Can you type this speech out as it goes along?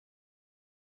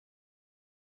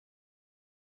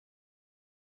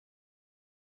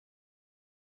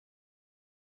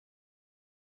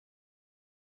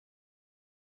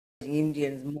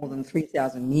Indians more than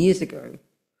 3,000 years ago,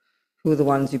 who were the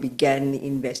ones who began the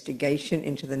investigation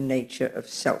into the nature of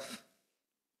self.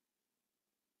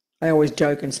 I always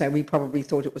joke and say we probably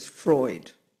thought it was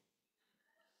Freud.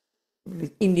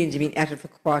 The Indians have been at it for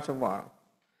quite a while.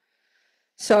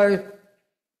 So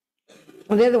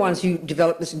they're the ones who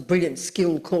developed this brilliant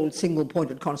skill called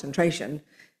single-pointed concentration,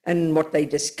 and what they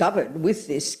discovered with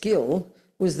this skill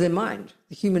was the mind,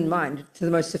 the human mind, to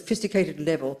the most sophisticated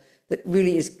level that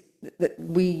really is, that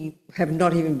we have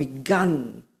not even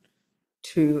begun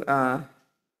to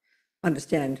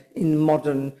understand in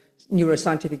modern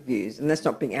neuroscientific views. And that's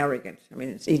not being arrogant. I mean,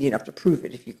 it's easy enough to prove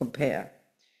it if you compare.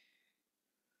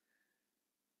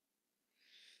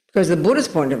 Because the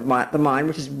Buddhist point of the mind,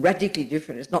 which is radically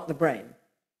different, it's not the brain.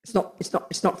 It's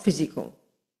not physical.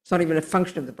 It's not even a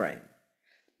function of the brain.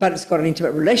 But it's got an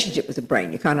intimate relationship with the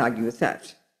brain. You can't argue with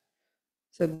that.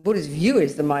 So Buddha's view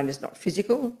is the mind is not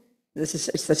physical.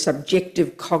 It's the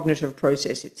subjective cognitive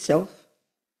process itself.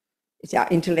 It's our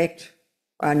intellect,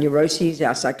 our neuroses,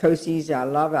 our psychoses, our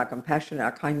love, our compassion,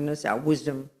 our kindness, our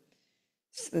wisdom,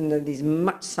 and these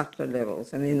much subtler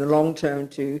levels. And in the long term,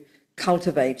 to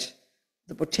cultivate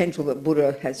the potential that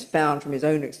Buddha has found from his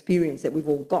own experience that we've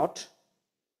all got,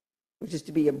 which is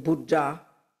to be a Buddha,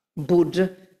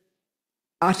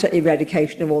 utter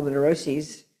eradication of all the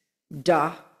neuroses,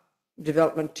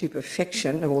 development to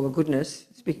perfection of all the goodness,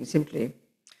 speaking simply.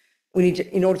 We need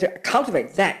to, in order to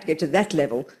cultivate that, to get to that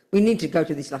level, we need to go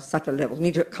to these subtle levels. We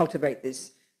need to cultivate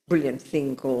this brilliant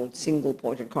thing called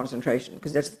single-pointed concentration,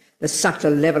 because that's the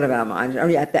subtle level of our mind.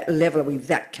 Only at that level are we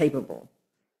that capable.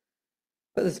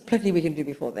 But there's plenty we can do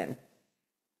before then.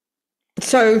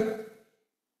 So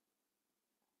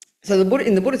the Buddha,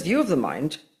 in the Buddhist view of the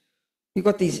mind, you've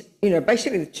got these,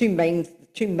 basically the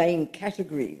two main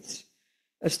categories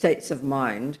of states of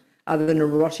mind are the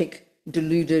neurotic,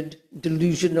 deluded,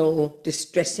 delusional,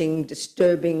 distressing,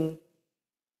 disturbing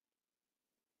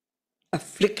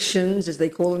afflictions, as they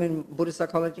call them in Buddhist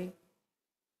psychology.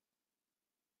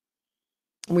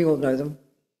 We all know them.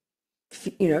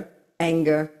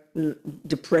 Anger,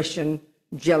 depression,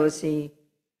 jealousy,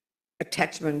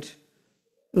 attachment,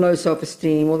 low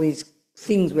self-esteem, all these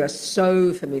things we are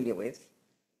so familiar with.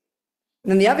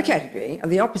 And then the other category are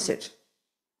the opposite.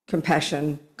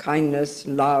 Compassion, kindness,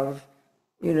 love,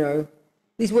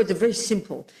 These words are very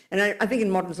simple. And I think in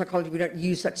modern psychology we don't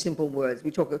use such simple words.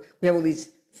 We have all these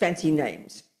fancy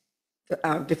names for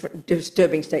our different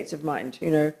disturbing states of mind,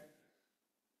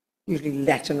 usually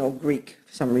Latin or Greek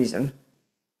for some reason.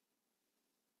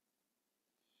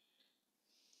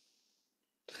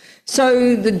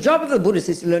 So the job of the Buddhist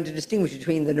is to learn to distinguish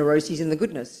between the neuroses and the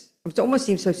goodness. It almost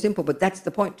seems so simple, but that's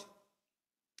the point.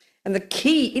 And the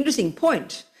key, interesting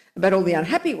point about all the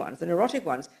unhappy ones, the neurotic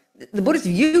ones, the Buddhist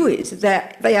view is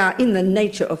that they are in the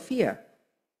nature of fear.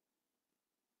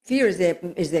 Fear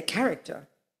is their character.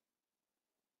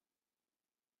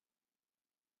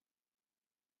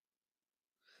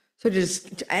 So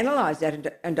to analyse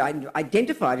that and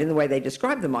identify it in the way they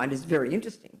describe the mind is very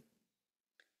interesting.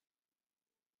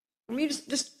 I mean,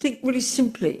 just think really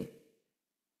simply,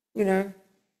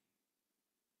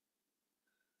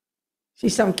 See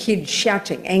some kid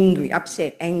shouting, angry,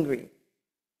 upset, angry.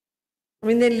 I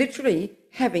mean, they're literally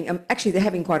they're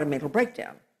having quite a mental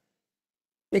breakdown.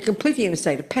 They're completely in a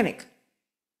state of panic.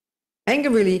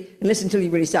 Anger really, until you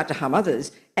really start to harm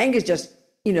others, anger is just,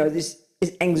 this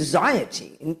is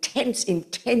anxiety, intense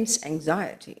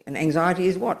anxiety. And anxiety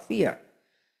is what? Fear.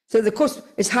 So, of course,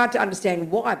 it's hard to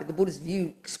understand why, but the Buddhist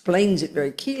view explains it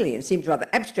very clearly and seems rather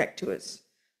abstract to us,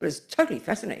 but it's totally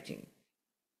fascinating.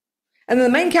 And the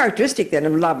main characteristic then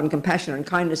of love and compassion and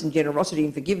kindness and generosity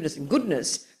and forgiveness and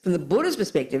goodness from the Buddha's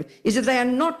perspective is that they are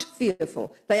not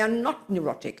fearful, they are not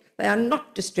neurotic, they are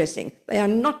not distressing, they are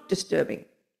not disturbing.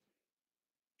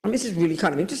 And this is really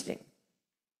kind of interesting.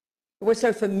 We're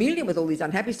so familiar with all these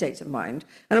unhappy states of mind,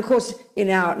 and of course in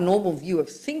our normal view of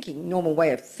thinking, normal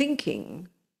way of thinking,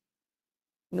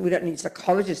 we don't need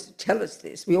psychologists to tell us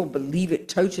this, we all believe it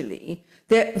totally,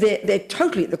 they're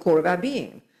totally at the core of our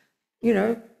being.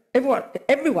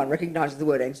 Everyone recognises the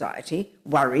word anxiety,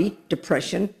 worry,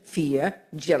 depression, fear,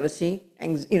 jealousy,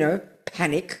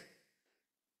 panic,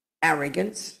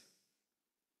 arrogance.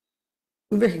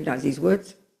 We recognise these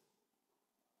words.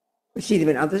 We see them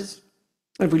in others.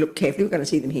 And if we look carefully, we're going to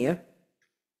see them here.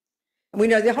 And we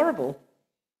know they're horrible.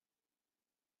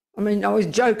 I mean, I always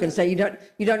joke and say you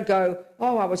don't go,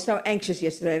 oh, I was so anxious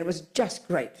yesterday and it was just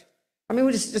great. I mean,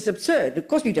 it's just absurd. Of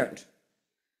course we don't.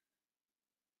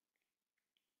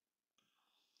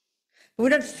 But we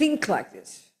don't think like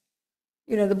this.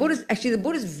 The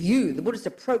Buddhist view, the Buddhist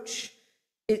approach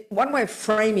one way of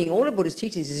framing all of Buddhist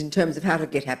teachings is in terms of how to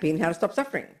get happy and how to stop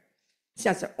suffering. It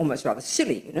sounds almost rather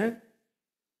silly, you know.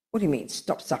 What do you mean,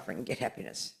 stop suffering and get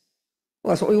happiness?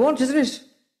 Well, that's what we want, isn't it?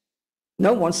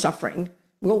 No one wants suffering.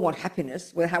 We all want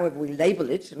happiness, well, however we label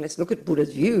it, and let's look at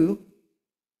Buddha's view.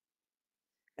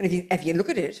 And if you look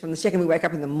at it, from the second we wake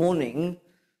up in the morning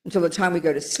until the time we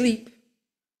go to sleep,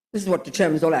 this is what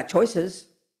determines all our choices.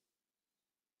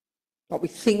 What we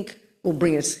think will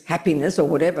bring us happiness or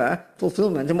whatever,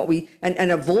 fulfillment, and what we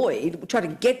avoid, we try to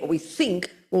get what we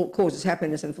think will cause us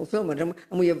happiness and fulfillment,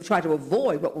 and we try to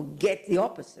avoid what will get the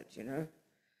opposite, you know.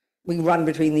 We run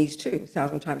between these two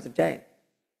 1,000 times a day.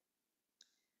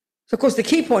 So, of course, the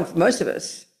key point for most of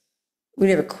us, we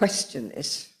never question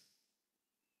this.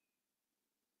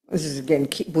 This is, again,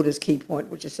 Buddha's key point,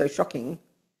 which is so shocking.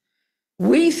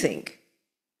 We think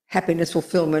happiness,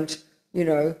 fulfillment, you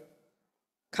know,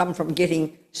 come from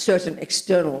getting certain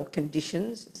external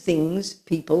conditions, things,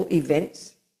 people,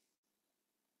 events.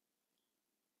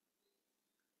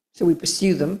 So we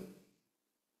pursue them.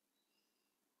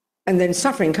 And then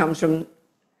suffering comes from,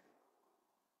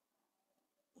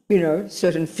 you know,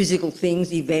 certain physical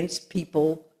things, events,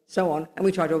 people, so on, and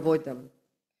we try to avoid them.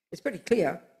 It's pretty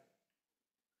clear.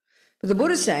 But the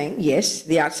Buddha's saying, yes,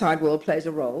 the outside world plays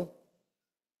a role,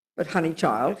 but honey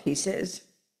child, he says,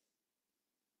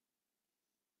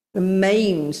 the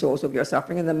main source of your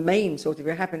suffering and the main source of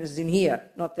your happiness is in here,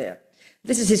 not there.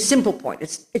 This is his simple point.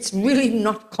 It's really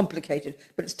not complicated,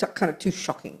 but it's kind of too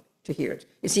shocking to hear it.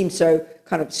 It seems so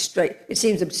kind of straight. It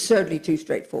seems absurdly too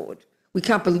straightforward. We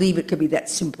can't believe it could be that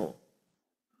simple.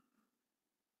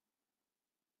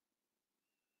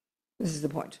 This is the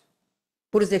point.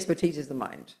 Buddha's expertise is the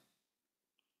mind.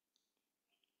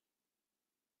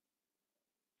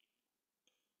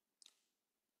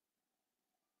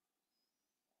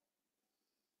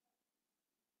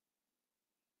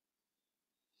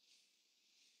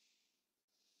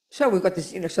 So we've got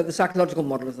this, you know, so the psychological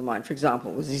model of the mind, for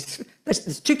example,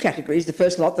 there's two categories. The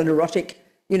first lot, the neurotic,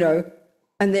 you know,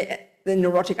 and the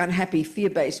neurotic, unhappy,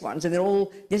 fear-based ones, and they're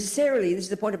all necessarily, this is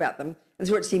the point about them, and this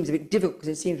is where it seems a bit difficult because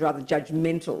it seems rather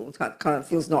judgmental, it kind of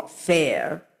feels not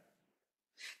fair.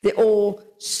 They're all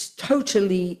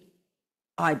totally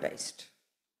I-based.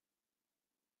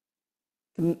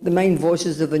 The main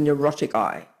voices of the neurotic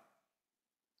I.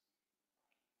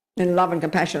 And love and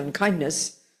compassion and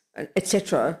kindness,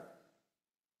 etc.,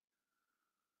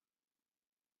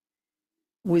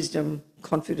 wisdom,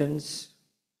 confidence,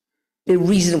 they're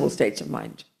reasonable states of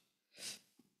mind,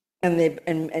 and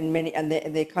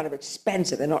they're kind of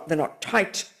expansive. They're not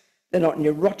tight. They're not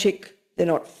neurotic. They're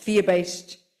not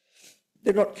fear-based.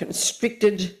 They're not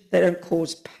constricted. They don't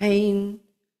cause pain.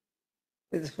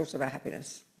 They're the source of our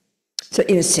happiness. So,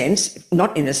 in a sense,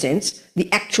 not in a sense,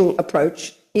 the actual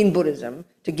approach in Buddhism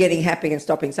to getting happy and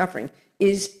stopping suffering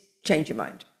is change your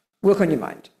mind, work on your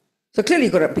mind. So clearly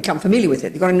you've got to become familiar with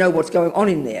it. You've got to know what's going on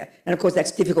in there. And of course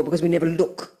that's difficult because we never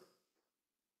look.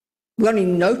 We only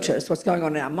notice what's going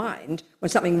on in our mind when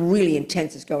something really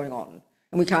intense is going on.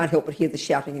 And we can't help but hear the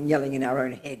shouting and yelling in our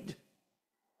own head.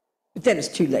 But then it's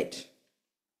too late.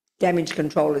 Damage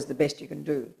control is the best you can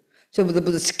do. So with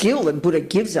the skill that Buddha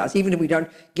gives us, even if we don't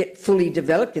get fully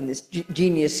developed in this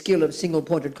genius skill of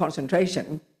single-pointed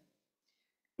concentration,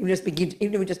 even if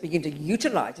we just begin to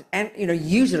utilize it and, you know,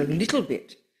 use it a little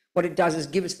bit, what it does is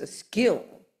give us the skill,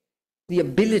 the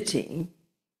ability.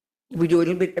 We do a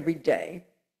little bit every day.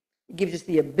 It gives us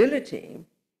the ability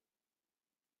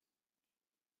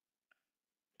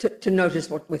to notice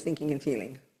what we're thinking and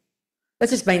feeling.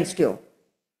 That's its main skill.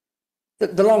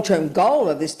 The long-term goal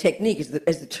of this technique,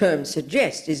 as the term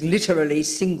suggests, is literally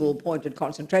single-pointed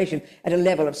concentration at a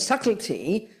level of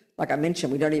subtlety. Like I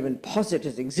mentioned, we don't even posit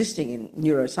as existing in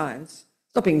neuroscience.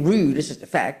 It's not being rude, it's just a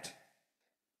fact.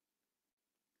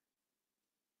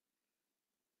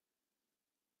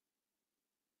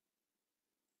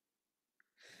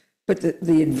 But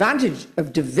the advantage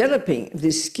of developing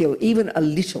this skill, even a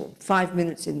little, 5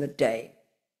 minutes in the day,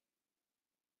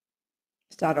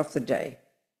 start off the day,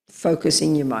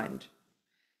 focusing your mind.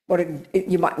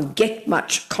 You mightn't get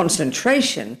much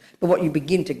concentration, but what you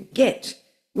begin to get,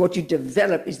 what you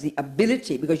develop is the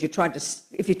ability, because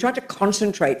if you try to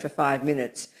concentrate for 5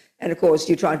 minutes, and of course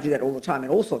you try to do that all the time in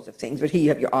all sorts of things, but here you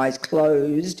have your eyes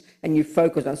closed and you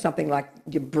focus on something like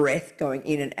your breath going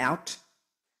in and out,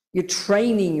 you're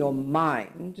training your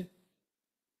mind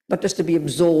not just to be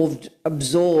absorbed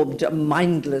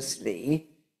mindlessly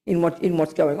in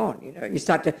what's going on. You know, you're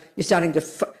starting to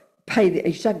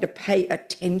pay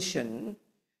attention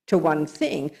to one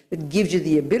thing that gives you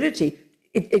the ability.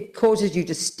 It causes you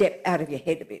to step out of your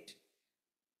head a bit,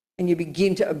 and you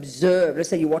begin to observe, let's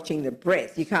say you're watching the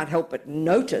breath, you can't help but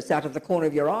notice out of the corner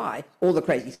of your eye all the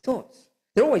crazy thoughts.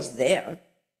 They're always there.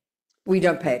 We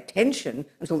don't pay attention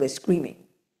until they're screaming.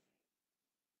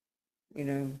 You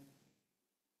know,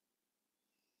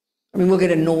 I mean, we'll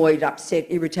get annoyed, upset,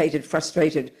 irritated,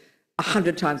 frustrated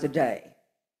 100 times a day.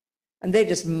 And they're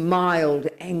just mild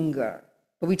anger.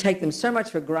 But we take them so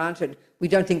much for granted, we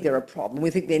don't think they're a problem.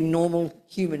 We think they're normal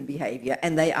human behavior,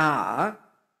 and they are,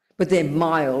 but they're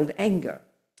mild anger.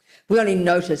 We only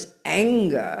notice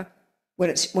anger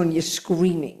when you're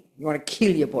screaming. You want to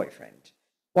kill your boyfriend.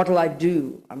 What'll I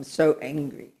do? I'm so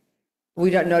angry. We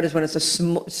don't notice when it's the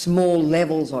small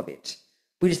levels of it.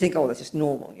 We just think, oh, that's just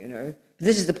normal, you know. But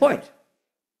this is the point.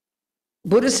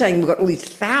 Buddha's saying we've got all these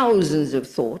thousands of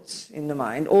thoughts in the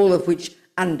mind, all of which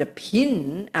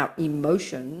underpin our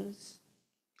emotions.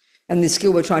 And the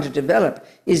skill we're trying to develop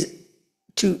is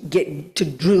to get to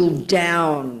drill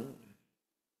down,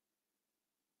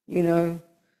 you know,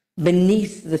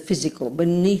 beneath the physical,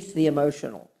 beneath the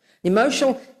emotional.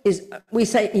 Emotional is, we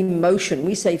say emotion,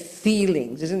 we say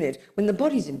feelings, isn't it? When the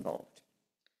body's involved,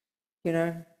 you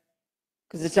know,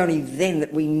 because it's only then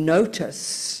that we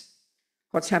notice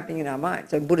what's happening in our mind.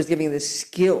 So Buddha's giving this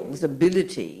skill, this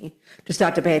ability to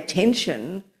start to pay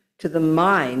attention to the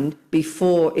mind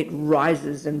before it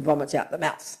rises and vomits out the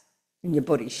mouth and your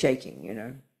body's shaking, you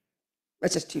know.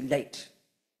 It's just too late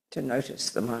to notice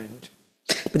the mind.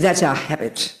 But that's our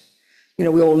habit. You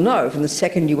know, we all know from the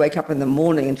second you wake up in the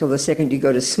morning until the second you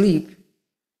go to sleep,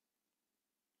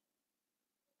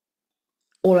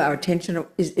 all our attention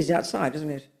is outside, isn't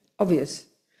it? Obvious.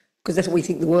 Because that's what we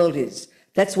think the world is.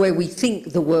 That's where we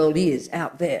think the world is,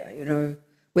 out there, you know.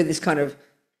 We're this kind of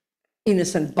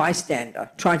innocent bystander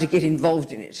trying to get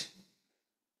involved in it,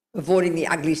 avoiding the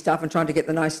ugly stuff and trying to get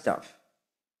the nice stuff.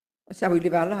 That's how we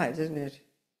live our lives, isn't it?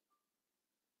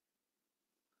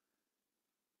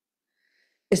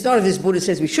 It's not as this Buddha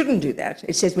says we shouldn't do that.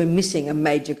 It says we're missing a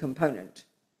major component,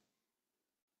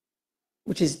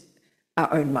 which is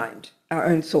our own mind, our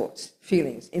own thoughts,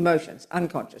 feelings, emotions,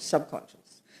 unconscious,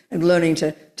 subconscious, and learning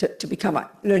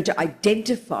to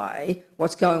identify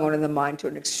what's going on in the mind to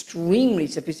an extremely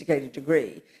sophisticated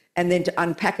degree, and then to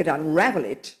unpack it, unravel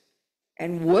it,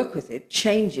 and work with it,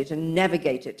 change it, and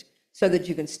navigate it so that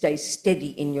you can stay steady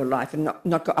in your life and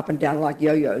not go up and down like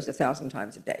yo-yos 1,000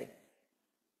 times a day.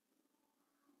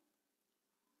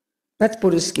 That's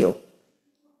Buddha's skill.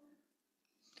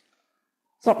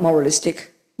 It's not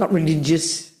moralistic, not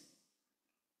religious.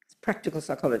 It's practical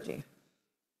psychology.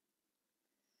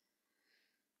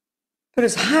 But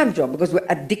it's a hard job because we're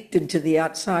addicted to the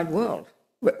outside world.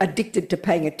 We're addicted to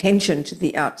paying attention to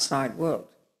the outside world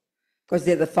because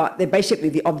they're basically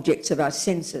the objects of our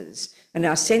senses. And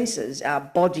our senses, our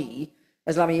body,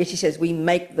 as Lama Yeshe says, we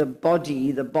make the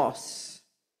body the boss.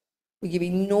 We give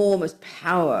enormous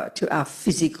power to our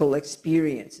physical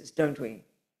experiences, don't we?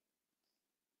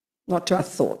 Not to our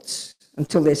thoughts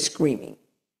until they're screaming.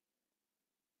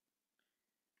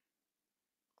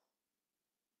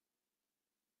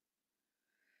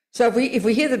 So if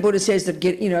we hear that Buddha says that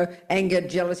anger,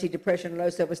 jealousy, depression,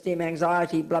 low self-esteem,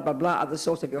 anxiety, blah, blah, blah, are the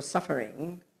source of your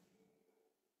suffering,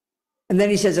 and then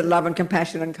he says that love and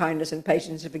compassion and kindness and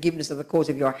patience and forgiveness are the cause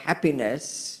of your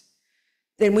happiness,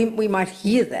 then we might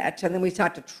hear that and then we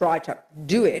start to try to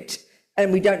do it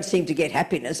and we don't seem to get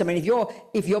happiness. I mean,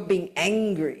 if you're being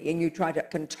angry and you try to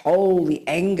control the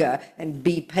anger and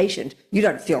be patient, you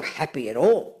don't feel happy at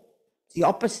all. It's the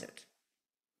opposite.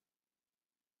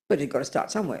 But you've got to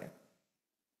start somewhere.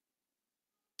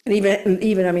 And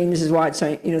even I mean, this is why it's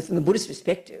so, from the Buddhist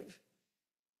perspective,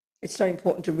 it's so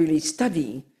important to really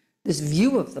study this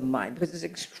view of the mind because it's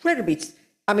incredibly,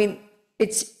 I mean,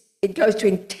 it goes to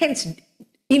intense,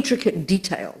 intricate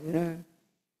detail,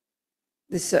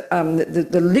 This,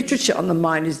 the literature on the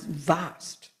mind is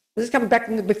vast. This is coming back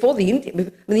from before the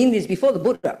Indians, before the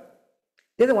Buddha.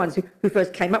 They're the ones who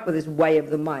first came up with this way of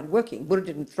the mind working. Buddha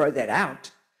didn't throw that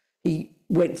out. He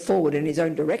went forward in his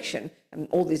own direction, and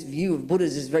all this view of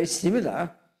Buddhas is very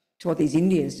similar to what these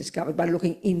Indians discovered by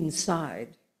looking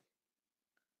inside.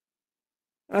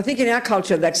 And I think in our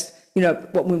culture, that's,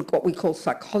 what we call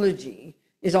psychology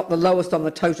is not the lowest on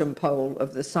the totem pole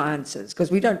of the sciences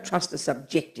because we don't trust the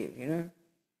subjective,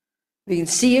 We can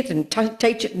see it and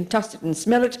taste it and taste it and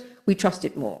smell it, we trust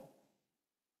it more.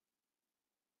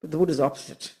 But the Buddha's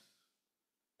opposite.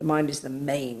 The mind is the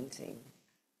main thing.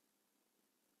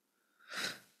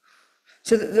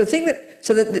 So the thing that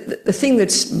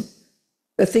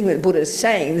Buddha is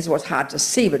saying, this is what's hard to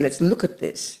see, but let's look at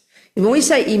this. When we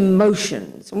say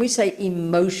emotions, when we say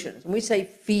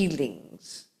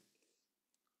feelings,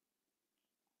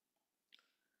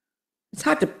 It's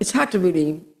hard to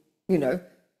really, you know,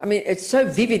 I mean, it's so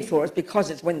vivid for us because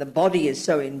it's when the body is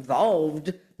so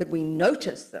involved that we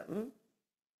notice them.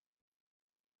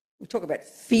 We talk about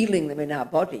feeling them in our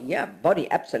body. Yeah, body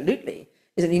absolutely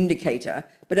is an indicator.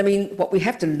 But I mean, what we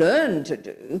have to learn to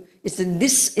do is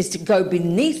to go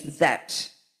beneath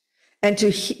that and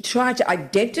to try to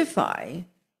identify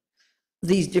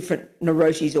these different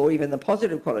neuroses or even the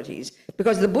positive qualities,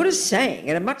 because the Buddha is saying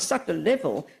at a much subtler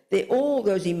level, all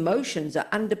those emotions are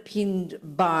underpinned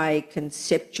by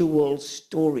conceptual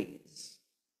stories.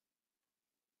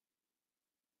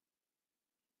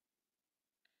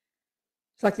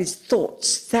 It's like these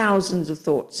thoughts, thousands of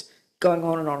thoughts going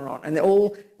on and on and on.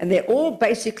 And they're all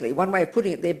basically, one way of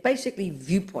putting it, they're basically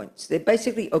viewpoints. They're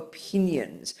basically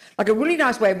opinions. Like a really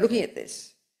nice way of looking at this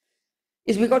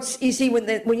is you see,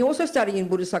 when you also study in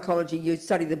Buddhist psychology, you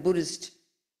study the Buddhist,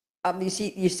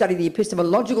 you study the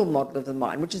epistemological model of the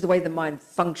mind, which is the way the mind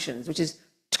functions, which is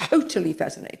totally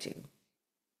fascinating.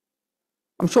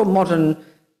 I'm sure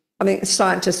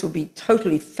scientists would be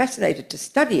totally fascinated to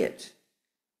study it,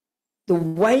 the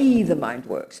way the mind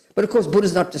works. But of course,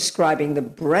 Buddha's not describing the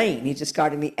brain, he's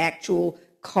describing the actual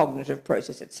cognitive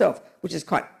process itself, which is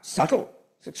quite subtle.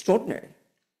 It's extraordinary.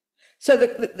 So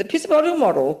the epistemological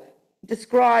model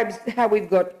describes how we've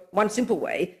got, one simple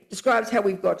way, describes how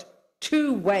we've got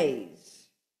two ways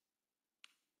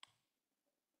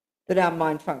that our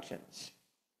mind functions.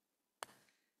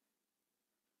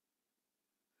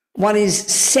 One is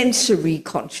sensory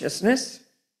consciousness,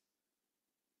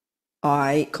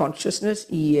 eye consciousness,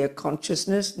 ear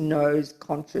consciousness, nose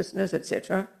consciousness,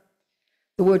 etc.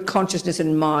 The word consciousness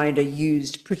and mind are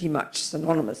used pretty much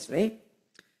synonymously,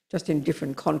 just in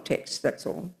different contexts, that's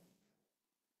all.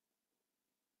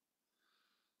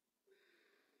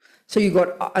 So you've got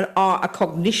a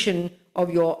cognition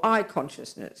of your eye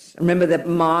consciousness. Remember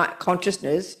that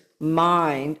consciousness,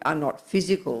 mind are not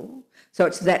physical. So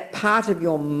it's that part of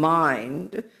your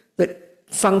mind that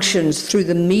functions through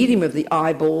the medium of the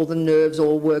eyeball, the nerves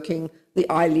all working, the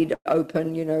eyelid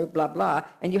open, you know, blah, blah.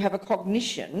 And you have a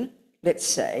cognition, let's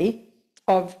say,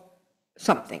 of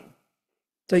something.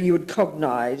 So you would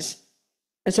cognize.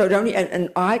 And so an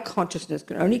eye consciousness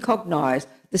can only cognize.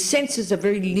 The senses are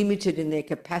very limited in their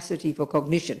capacity for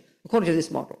cognition, according to this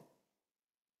model.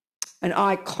 An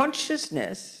eye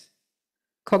consciousness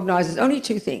cognizes only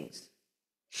two things: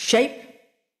 shape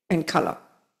and color.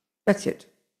 That's it.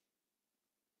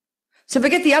 So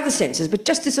forget the other senses, but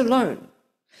just this alone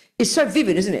is so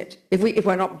vivid, isn't it? If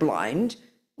we're not blind,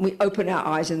 we open our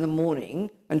eyes in the morning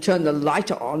and turn the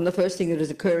light on, the first thing that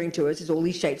is occurring to us is all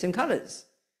these shapes and colors.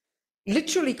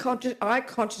 Literally, eye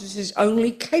consciousness is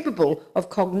only capable of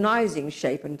cognizing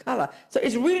shape and color. So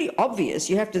it's really obvious.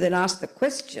 You have to then ask the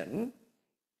question,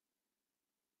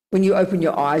 when you open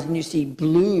your eyes and you see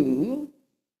blue,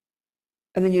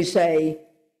 and then you say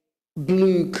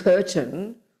blue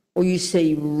curtain, or you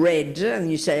see red,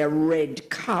 and you say a red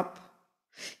cup.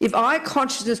 If eye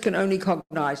consciousness can only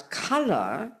cognize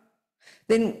color,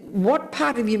 then what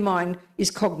part of your mind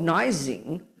is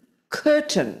cognizing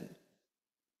curtain,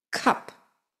 cup,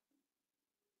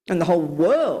 and the whole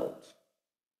world,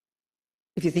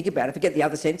 if you think about it, forget the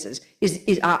other senses,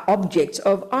 are objects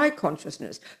of eye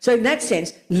consciousness. So in that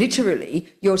sense, literally,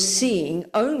 you're seeing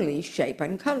only shape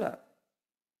and color.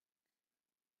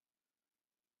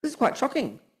 This is quite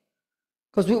shocking,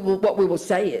 because what we will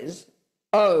say is,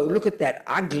 oh, look at that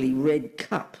ugly red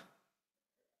cup.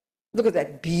 Look at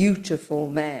that beautiful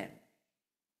man.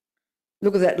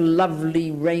 Look at that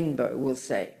lovely rainbow, we'll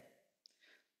say.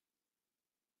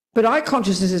 But eye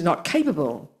consciousness is not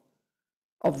capable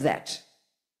of that.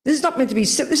 This is not meant to be,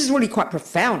 this is really quite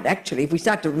profound, actually. If we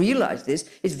start to realize this,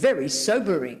 it's very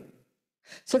sobering.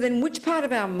 So then which part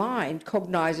of our mind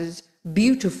cognizes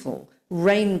beautiful,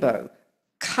 rainbow,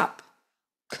 cup,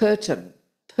 curtain,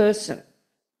 person,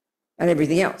 and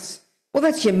everything else? Well,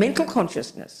 that's your mental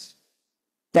consciousness.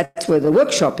 That's where the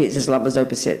workshop is, as Lama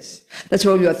Zopa says. That's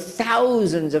where your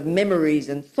thousands of memories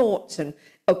and thoughts and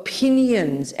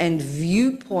opinions and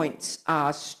viewpoints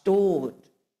are stored.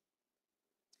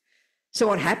 So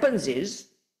what happens is,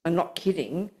 I'm not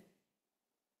kidding,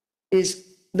 is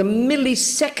the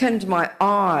millisecond my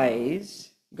eyes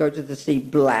go to see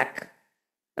black,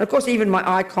 and of course even my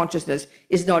eye consciousness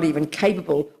is not even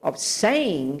capable of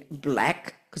saying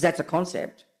black, because that's a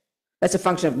concept. That's a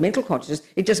function of mental consciousness.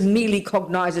 It just merely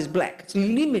cognizes black. It's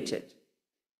limited.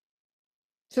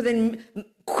 So then,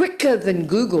 quicker than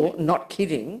Google, not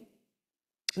kidding,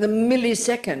 the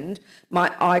millisecond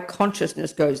my eye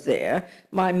consciousness goes there,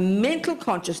 my mental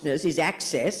consciousness is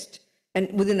accessed,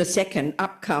 and within a second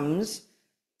up comes,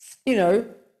 you know,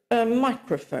 a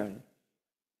microphone.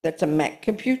 That's a Mac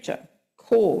computer,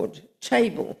 cord,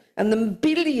 table, and the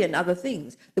billion other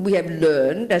things that we have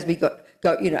learned as we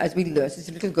as we learn, as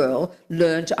a little girl,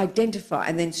 learn to identify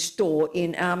and then store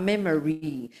in our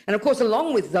memory. And of course,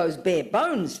 along with those bare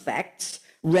bones facts,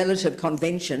 relative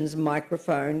conventions,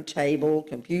 microphone, table,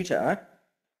 computer.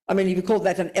 I mean, if you called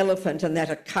that an elephant and that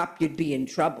a cup, you'd be in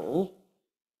trouble,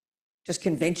 just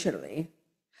conventionally.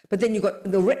 But then you've got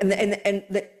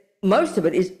most of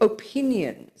it is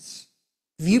opinions,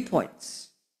 viewpoints,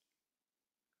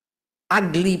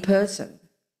 ugly person,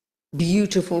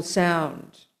 beautiful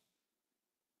sound.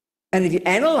 And if you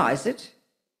analyze it,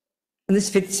 and this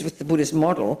fits with the Buddhist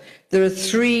model, there are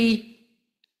 3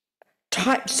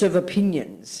 types of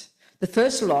opinions. The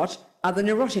first lot are the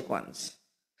neurotic ones.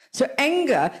 So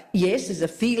anger, yes, there's a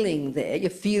feeling there, you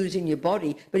feel it in your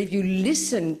body, but if you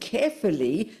listen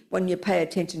carefully when you pay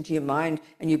attention to your mind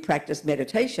and you practice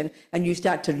meditation and you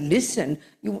start to listen,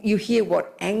 you hear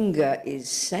what anger is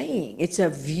saying. It's a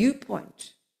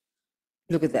viewpoint.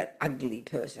 Look at that ugly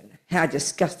person. How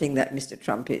disgusting that Mr.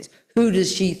 Trump is. Who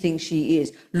does she think she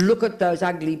is? Look at those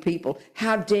ugly people.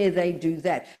 How dare they do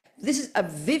that? This is a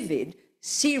vivid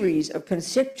series of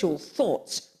conceptual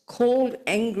thoughts called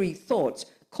angry thoughts,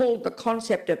 called the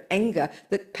concept of anger,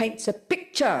 that paints a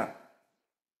picture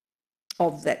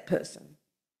of that person.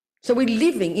 So we're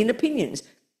living in opinions,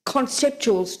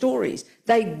 conceptual stories.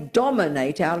 They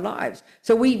dominate our lives.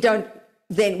 So we don't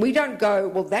go,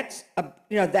 well,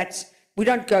 we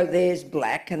don't go, there's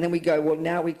black, and then we go, well,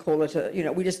 now we call it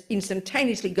we just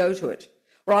instantaneously go to it.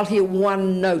 Or I'll hear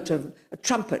one note of a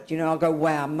trumpet, I'll go,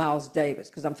 wow, Miles Davis,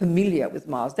 because I'm familiar with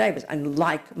Miles Davis and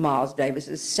like Miles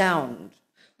Davis's sound.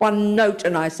 One note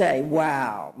and I say,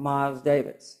 wow, Miles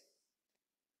Davis.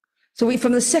 So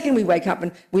from the second we wake up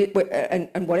and we're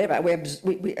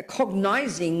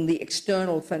cognizing the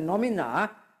external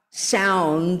phenomena,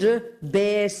 sound,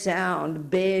 bare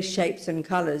shapes and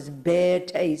colours, bare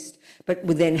taste, but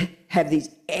we then have these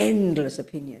endless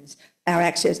opinions.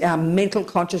 Our mental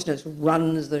consciousness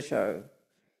runs the show.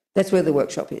 That's where the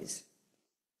workshop is.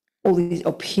 All these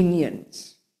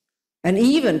opinions. And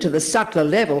even to the subtler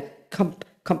level,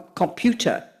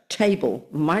 computer, table,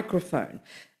 microphone.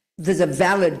 There's a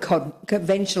valid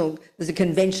conventional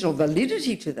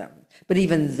validity to them, but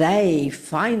even they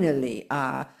finally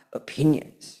are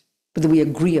opinions that we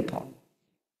agree upon.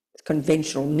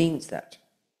 Conventional means that.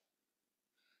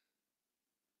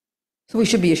 So we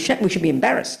should be ashamed, we should be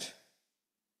embarrassed.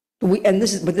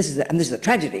 This is the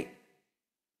tragedy.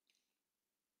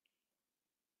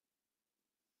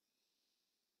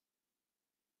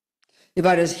 If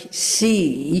I just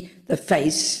see the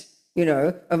face,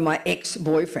 of my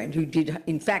ex-boyfriend who did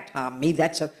in fact harm me,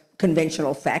 that's a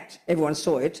conventional fact. Everyone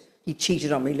saw it. He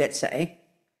cheated on me, let's say.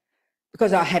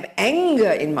 Because I have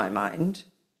anger in my mind,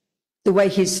 the way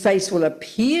his face will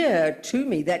appear to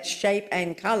me, that shape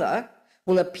and colour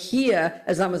will appear,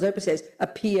 as Lama Zopa says,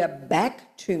 appear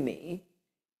back to me,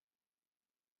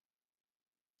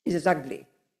 is as ugly.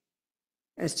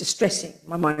 And it's distressing.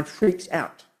 My mind freaks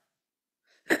out.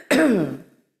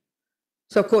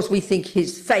 So, of course, we think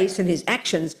his face and his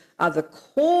actions are the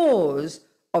cause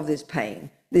of this pain,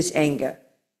 this anger.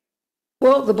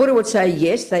 Well, the Buddha would say,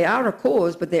 yes, they are a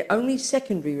cause, but they're only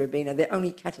secondary, Robina. They're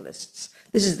only catalysts.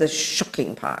 This is the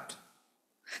shocking part,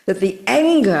 that the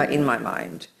anger in my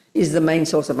mind is the main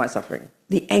source of my suffering.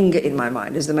 The anger in my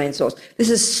mind is the main source. This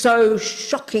is so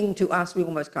shocking to us, we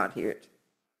almost can't hear it.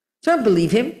 So don't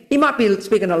believe him. He might be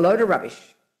speaking a load of rubbish.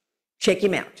 Check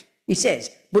him out. He says,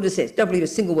 Buddha says, don't believe a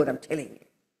single word I'm telling you.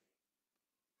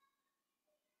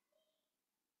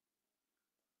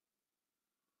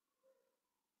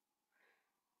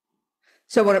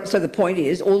 So the point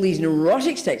is, all these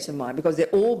neurotic states of mind, because they're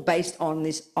all based on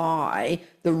this I,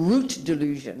 the root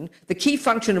delusion, the key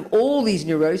function of all these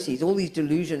neuroses, all these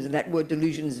delusions, and that word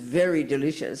delusion is very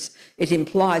delicious. It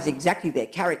implies exactly their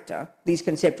character, these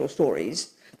conceptual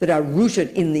stories that are rooted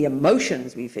in the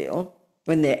emotions we feel,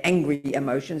 when they're angry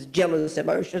emotions, jealous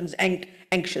emotions,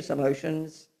 anxious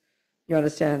emotions. You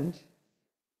understand?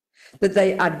 That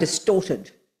they are distorted.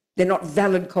 They're not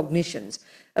valid cognitions.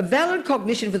 A valid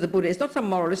cognition for the Buddha is not some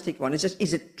moralistic one. It's just,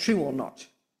 is it true or not?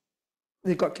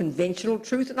 We've got conventional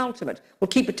truth and ultimate. We'll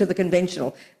keep it to the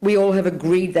conventional. We all have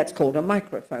agreed that's called a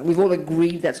microphone. We've all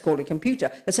agreed that's called a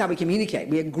computer. That's how we communicate.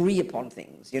 We agree upon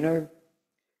things,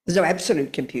 There's no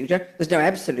absolute computer. There's no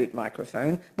absolute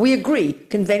microphone. We agree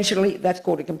conventionally that's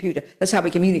called a computer. That's how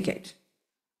we communicate.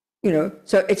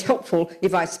 So it's helpful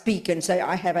if I speak and say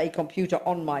I have a computer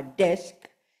on my desk.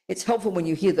 It's helpful when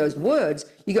you hear those words,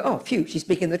 you go, oh, phew, she's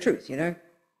speaking the truth,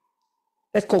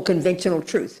 That's called conventional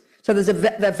truth. So there's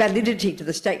the validity to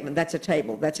the statement, that's a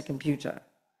table, that's a computer.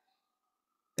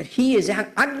 But he is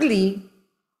ugly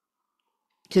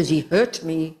because he hurt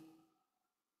me.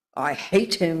 I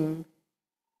hate him.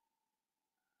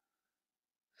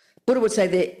 Buddha would say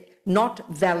they're not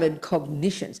valid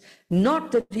cognitions.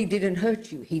 Not that he didn't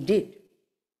hurt you, he did.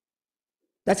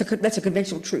 That's a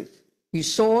conventional truth. You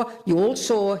all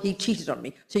saw he cheated on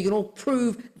me. So you can all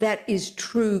prove that is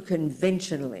true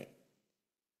conventionally.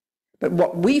 But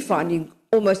what we find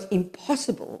almost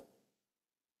impossible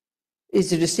is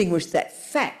to distinguish that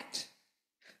fact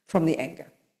from the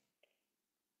anger.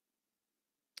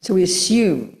 So we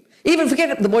assume, even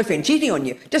forget the boyfriend cheating on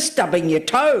you, just stubbing your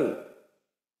toe.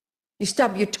 You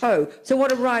stub your toe. So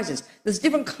what arises? There's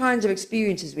different kinds of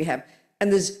experiences we have.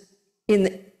 And there's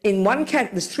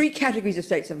there's three categories of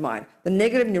states of mind: the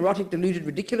negative, neurotic, deluded,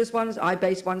 ridiculous ones,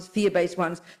 I-based ones, fear-based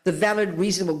ones, the valid,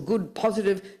 reasonable, good,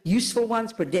 positive, useful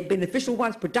ones, beneficial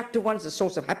ones, productive ones, the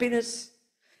source of happiness.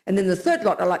 And then the third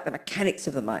lot are like the mechanics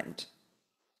of the mind.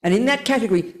 And in that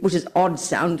category, which is odd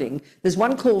sounding, there's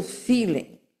one called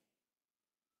feeling.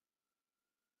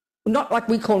 Not like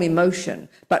we call emotion,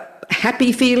 but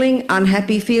happy feeling,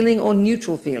 unhappy feeling, or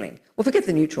neutral feeling. Well, forget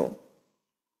the neutral.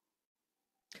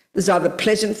 There's either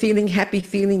pleasant feeling, happy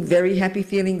feeling,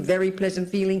 very pleasant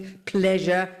feeling,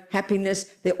 pleasure, happiness.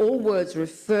 They're all words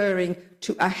referring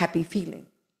to a happy feeling.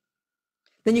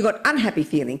 Then you've got unhappy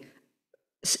feeling,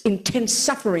 intense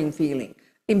suffering feeling,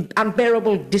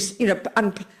 unbearable,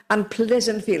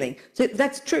 unpleasant feeling. So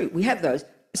that's true. We have those,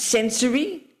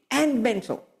 sensory and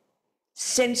mental.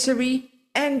 Sensory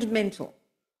and mental.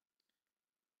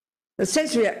 The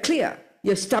sensory are clear.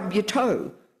 You stub your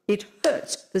toe. It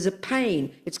hurts. There's a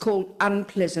pain. It's called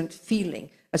unpleasant feeling,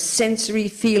 a sensory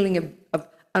feeling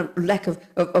of lack of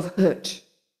hurt.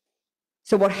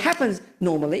 So what happens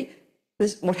normally,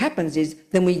 what happens is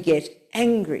then we get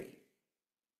angry.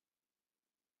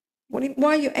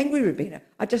 Why are you angry, Robina?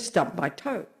 I just stubbed my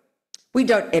toe. We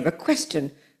don't ever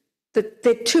question that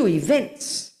they're two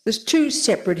events. There's two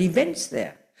separate events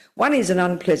there. One is an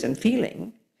unpleasant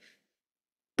feeling,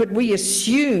 but we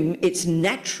assume it's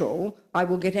natural, I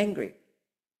will get angry.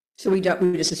 So we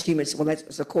just assume it's, well,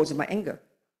 that's the cause of my anger.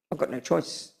 I've got no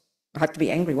choice. I have to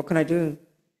be angry. What can I do?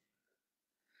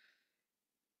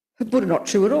 But Buddha, not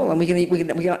true at all. And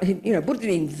Buddha didn't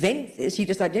invent this, he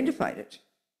just identified it.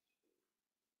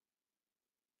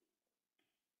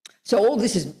 So all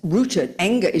this is rooted,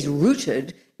 anger is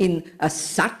rooted in a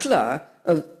subtler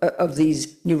of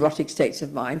these neurotic states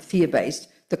of mind, fear-based,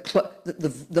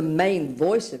 the main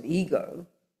voice of ego,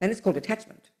 and it's called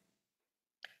attachment.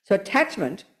 So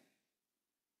attachment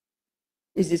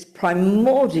is this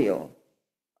primordial,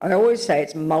 I always say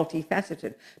it's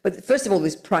multifaceted, but first of all,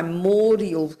 this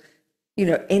primordial,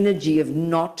 energy of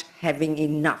not having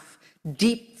enough,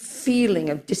 deep feeling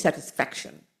of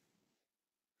dissatisfaction.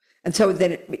 And so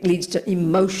then it leads to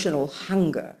emotional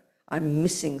hunger. I'm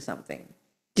missing something.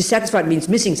 Dissatisfied means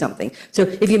missing something. So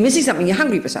if you're missing something, you're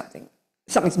hungry for something.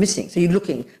 Something's missing, so you're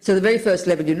looking. So the very first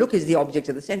level you look is the object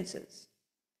of the senses.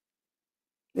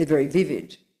 They're very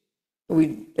vivid.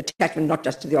 We attachment not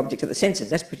just to the object of the senses,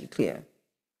 that's pretty clear.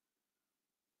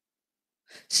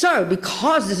 So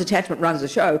because this attachment runs the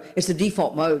show, it's the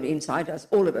default mode inside us,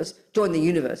 all of us. Join the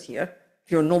universe here.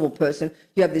 If you're a normal person,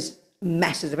 you have this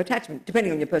masses of attachment.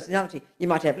 Depending on your personality, you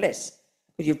might have less,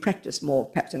 but you've practiced more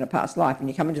perhaps in a past life, and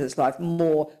you come into this life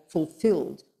more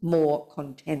fulfilled, more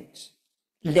content,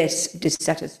 less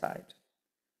dissatisfied.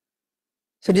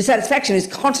 So dissatisfaction is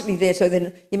constantly there, so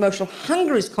then emotional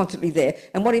hunger is constantly there,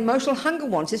 and what emotional hunger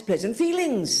wants is pleasant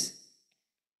feelings.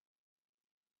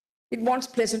 It wants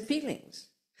pleasant feelings.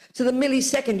 So the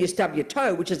millisecond you stub your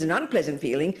toe, which is an unpleasant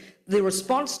feeling, the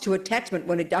response to attachment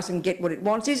when it doesn't get what it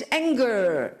wants is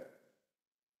anger.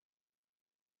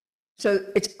 So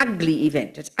it's ugly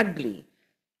event, it's ugly.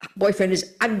 Boyfriend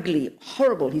is ugly,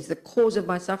 horrible, he's the cause of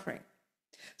my suffering.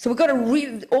 So we've got to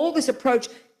read all this approach.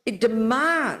 It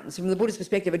demands, from the Buddhist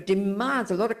perspective, it demands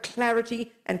a lot of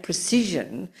clarity and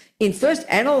precision in first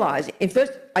analysing, in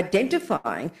first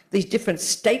identifying these different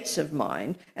states of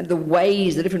mind and the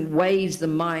different ways the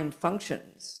mind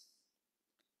functions.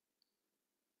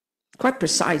 Quite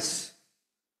precise.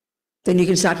 Then you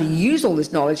can start to use all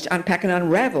this knowledge to unpack and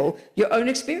unravel your own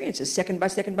experiences, second by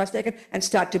second by second, and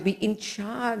start to be in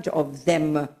charge of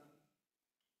them.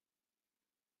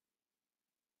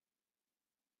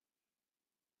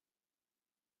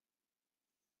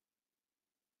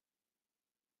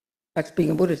 That's being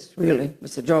a Buddhist, really.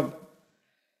 It's a job.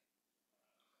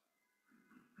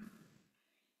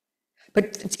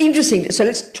 But it's interesting. So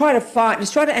let's try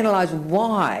to analyze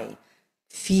why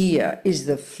fear is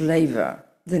the flavor,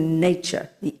 the nature,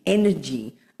 the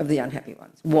energy of the unhappy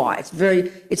ones. Why?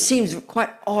 It seems quite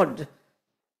odd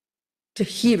to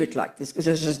hear it like this, because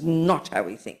this is not how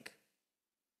we think.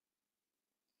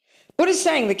 Buddha is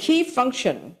saying the key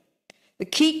function, the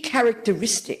key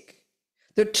characteristic,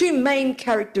 the two main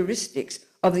characteristics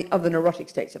of the neurotic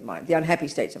states of mind, the unhappy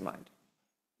states of mind.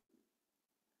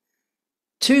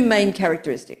 Two main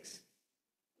characteristics.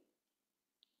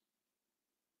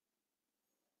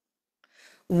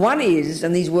 One is,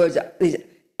 and these words,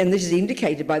 and this is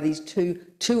indicated by these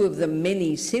two of the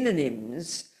many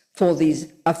synonyms for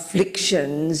these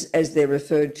afflictions, as they're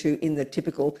referred to in the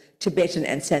typical Tibetan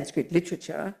and Sanskrit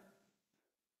literature,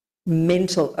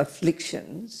 mental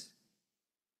afflictions.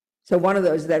 So one of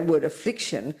those, that word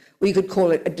affliction, we could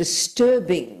call it a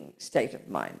disturbing state of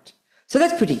mind. So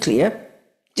that's pretty clear.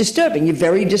 Disturbing. You're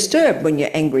very disturbed when you're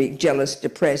angry, jealous,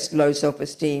 depressed, low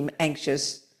self-esteem,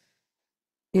 anxious.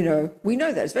 You know, we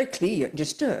know that. It's very clear you're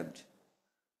disturbed.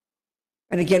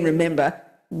 And again, remember,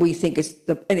 we think it's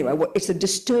it's a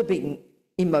disturbing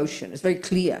emotion. It's very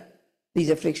clear, these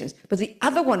afflictions. But the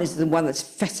other one is the one that's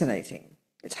fascinating.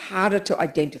 It's harder to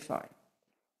identify.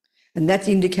 And that's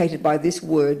indicated by this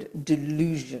word,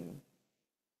 delusion.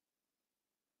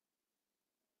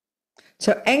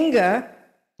 So anger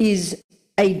is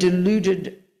a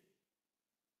deluded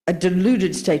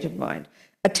state of mind.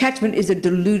 Attachment is a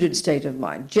deluded state of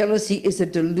mind. Jealousy is a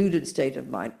deluded state of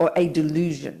mind, or a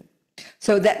delusion.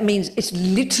 So that means it's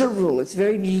literal. It's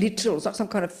very literal. It's not some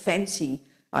kind of fancy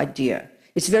idea.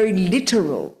 It's very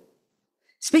literal.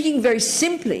 Speaking very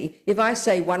simply, if I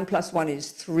say 1 + 1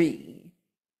 is 3,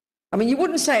 I mean, you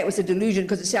wouldn't say it was a delusion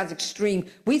because it sounds extreme.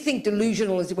 We think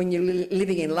delusional is when you're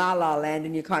living in la-la land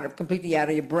and you're kind of completely out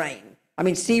of your brain. I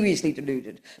mean, seriously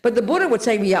deluded. But the Buddha would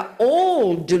say we are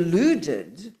all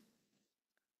deluded.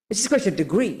 It's just a question of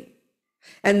degree.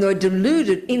 And they're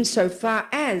deluded insofar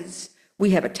as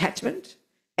we have attachment,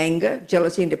 anger,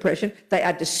 jealousy, and depression. They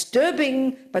are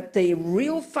disturbing, but the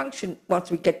real function, once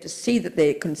we get to see that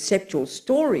they're conceptual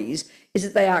stories, is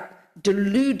that they are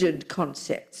deluded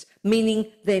concepts, meaning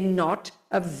they're not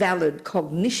a valid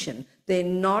cognition. They're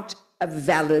not a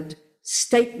valid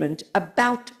statement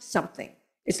about something.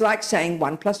 It's like saying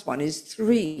 1 + 1 is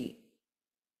 3.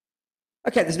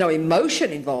 Okay, there's no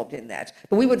emotion involved in that,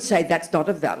 but we would say that's not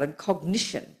a valid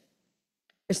cognition.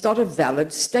 It's not a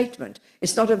valid statement.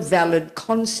 It's not a valid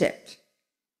concept,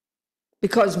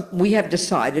 because we have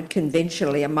decided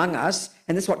conventionally among us,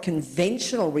 and that's what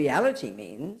conventional reality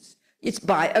means, it's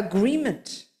by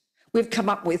agreement. We've come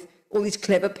up with, all these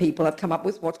clever people have come up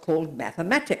with what's called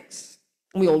mathematics.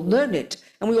 And we all learn it,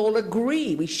 and we all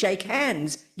agree. We shake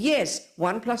hands. Yes,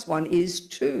 1 + 1 is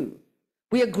 2.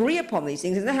 We agree upon these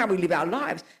things, and that's how we live our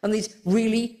lives, on these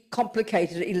really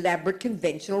complicated, elaborate,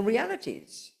 conventional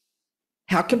realities.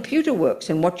 How a computer works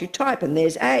and what you type, and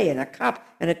there's A and a cup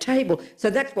and a table. So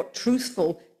that's what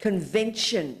truthful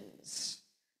conventions.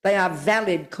 They are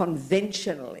valid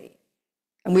conventionally.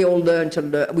 And we all learn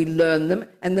them,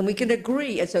 and then we can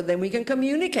agree, and so then we can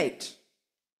communicate.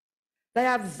 They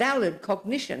are valid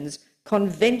cognitions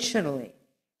conventionally.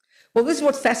 Well, this is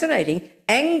what's fascinating.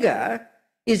 Anger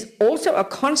is also a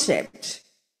concept.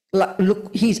 Like,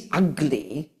 look, he's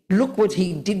ugly. Look what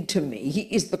he did to me. He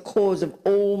is the cause of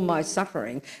all my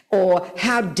suffering. Or,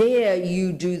 how dare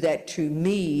you do that to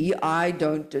me? I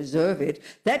don't deserve it.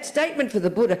 That statement for the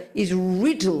Buddha is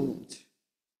riddled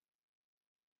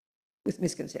with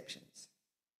misconceptions.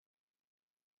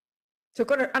 So I've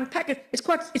got to unpack it. It's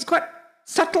quite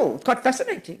subtle, it's quite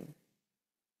fascinating.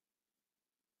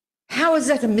 How is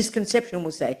that a misconception,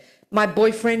 we'll say? My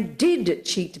boyfriend did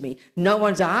cheat me. No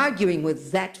one's arguing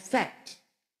with that fact.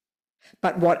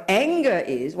 But what anger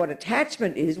is, what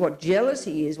attachment is, what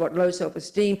jealousy is, what low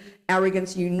self-esteem,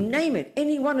 arrogance, you name it,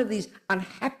 any one of these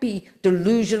unhappy,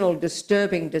 delusional,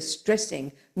 disturbing,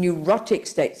 distressing, neurotic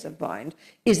states of mind,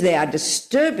 is they are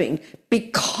disturbing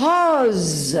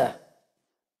because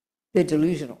they're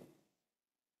delusional,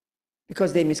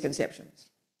 because they're misconceptions.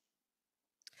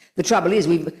 The trouble is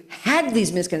we've had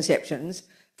these misconceptions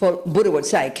for, Buddha would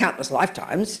say, countless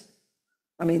lifetimes.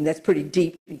 I mean, that's pretty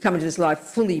deep. You come into this life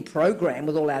fully programmed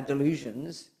with all our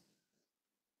delusions.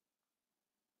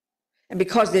 And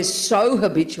because they're so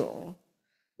habitual,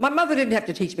 my mother didn't have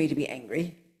to teach me to be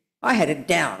angry. I had it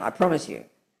down, I promise you. Do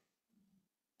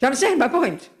you understand my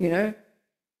point, you know?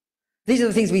 These are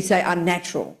the things we say are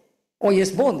natural, or you're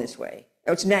just born this way.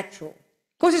 Oh, it's natural.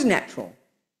 Of course it's natural.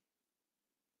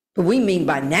 But we mean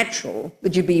by natural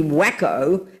that you'd be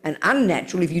wacko and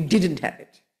unnatural if you didn't have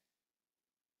it.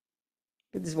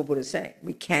 But this is what Buddha's saying.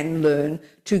 We can learn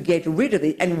to get rid of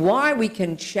it. And why we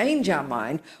can change our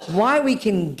mind, why we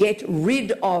can get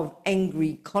rid of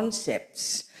angry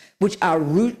concepts, which are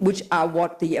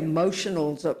what the emotion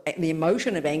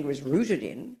of anger is rooted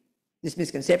in, this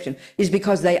misconception, is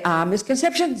because they are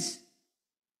misconceptions.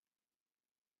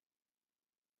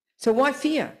 So why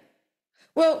fear?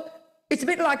 Well, it's a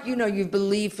bit like, you know, you've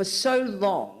believed for so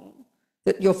long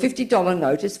that your $50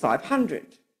 note is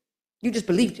 500. You just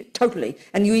believed it totally,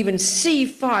 and you even see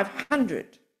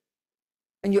 500,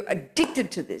 and you're addicted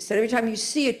to this. So every time you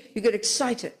see it, you get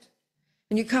excited,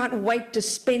 and you can't wait to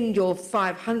spend your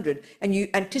 500, and you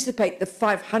anticipate the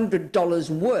 $500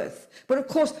 worth. But of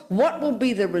course, what will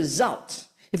be the result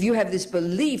if you have this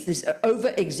belief, this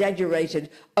over-exaggerated,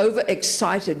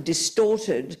 over-excited,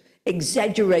 distorted,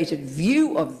 exaggerated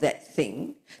view of that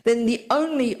thing? Then the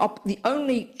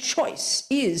only choice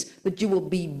is that you will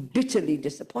be bitterly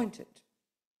disappointed.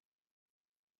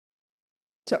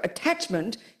 So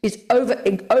attachment is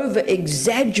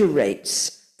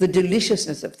over-exaggerates the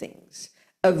deliciousness of things.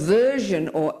 Aversion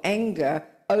or anger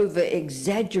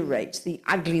over-exaggerates the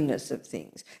ugliness of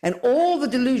things. And all the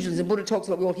delusions, and Buddha talks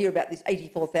about, we all hear about these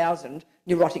 84,000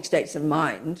 neurotic states of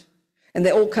mind, and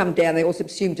they all come down, they all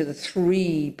subsume to the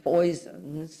 3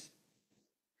 poisons.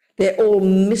 They're all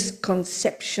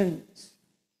misconceptions.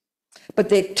 But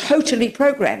they're totally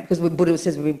programmed, because Buddha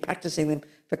says we've been practicing them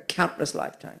for countless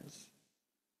lifetimes.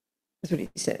 That's what he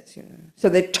says, you know. So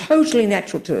they're totally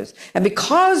natural to us. And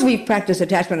because we've practiced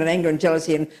attachment and anger and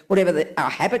jealousy and whatever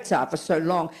our habits are for so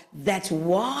long, that's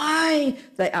why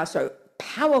they are so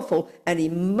powerful and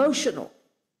emotional.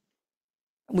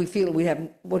 We feel we have,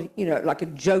 you know, like a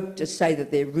joke to say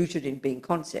that they're rooted in being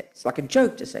concepts, like a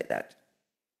joke to say that.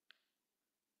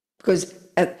 Because,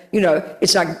 you know,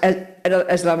 it's like,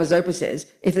 as Lama Zopa says,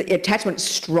 if the attachment's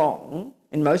strong,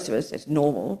 in most of us, it's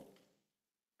normal,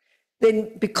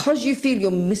 then because you feel you're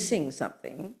missing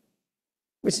something,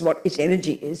 which is what its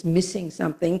energy is, missing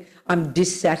something, I'm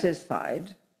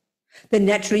dissatisfied, then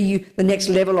naturally the next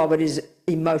level of it is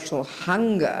emotional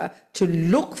hunger to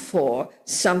look for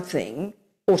something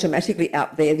automatically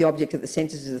out there. The object of the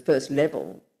senses is the first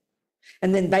level.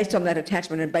 And then based on that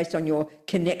attachment and based on your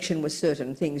connection with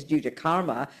certain things due to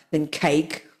karma, then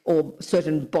cake or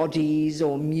certain bodies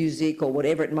or music or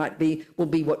whatever it might be will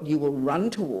be what you will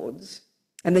run towards.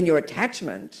 And then your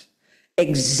attachment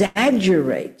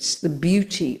exaggerates the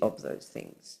beauty of those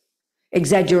things,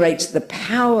 exaggerates the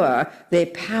power, their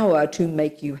power to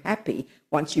make you happy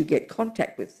once you get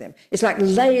contact with them. It's like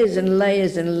layers and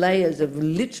layers and layers of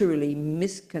literally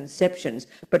misconceptions,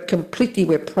 but completely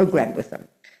we're programmed with them.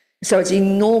 So it's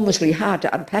enormously hard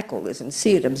to unpack all this and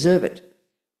see it, observe it.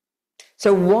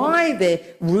 So why they're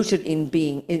rooted in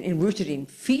rooted in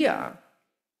fear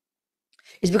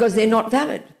is because they're not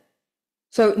valid.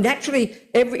 So naturally,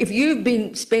 if you've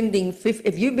been having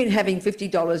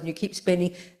 $50 and you keep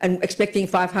spending and expecting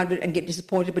 500 and get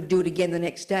disappointed, but do it again the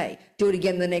next day, do it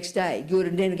again the next day, do it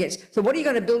again again. So what are you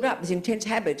going to build up? This intense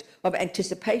habit of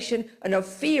anticipation and of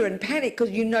fear and panic,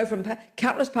 because you know from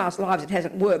countless past lives it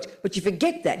hasn't worked, but you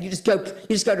forget that. You just go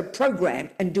to program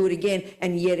and do it again,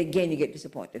 and yet again you get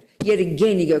disappointed. Yet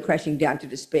again you go crashing down to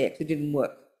despair because it didn't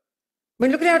work. I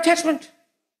mean, look at our attachment,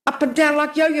 up and down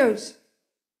like yo-yos.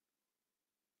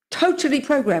 Totally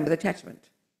programmed with attachment.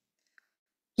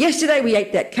 Yesterday we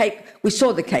ate that cake, we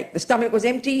saw the cake, the stomach was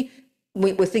empty,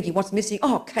 we're thinking, what's missing?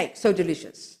 Oh, cake, so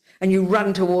delicious. And you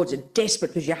run towards it,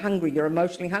 desperate because you're hungry, you're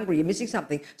emotionally hungry, you're missing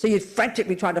something. So you're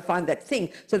frantically trying to find that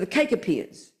thing. So the cake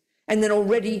appears. And then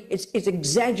already it's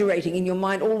exaggerating in your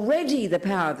mind already the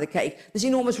power of the cake. This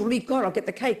enormous relief, God, I'll get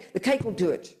the cake will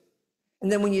do it.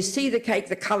 And then when you see the cake,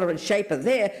 the colour and shape are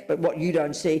there, but what you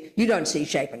don't see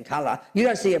shape and colour. You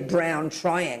don't see a brown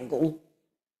triangle.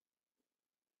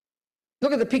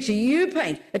 Look at the picture you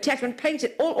paint. Attachment paints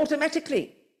it all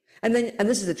automatically. And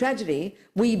this is the tragedy,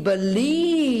 we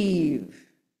believe.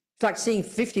 It's like seeing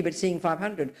 50 but seeing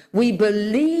 500. We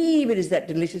believe it is that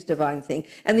delicious divine thing,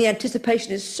 and the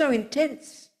anticipation is so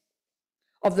intense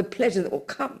of the pleasure that will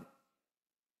come.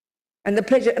 And the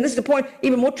pleasure, and this is the point,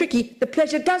 even more tricky, the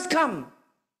pleasure does come.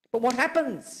 But what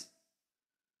happens?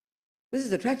 This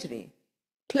is the tragedy.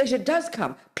 Pleasure does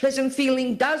come. Pleasant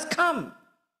feeling does come.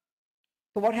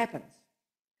 But what happens?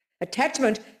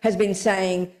 Attachment has been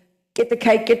saying, get the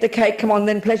cake, come on,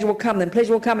 then pleasure will come, and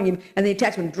the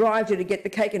attachment drives you to get the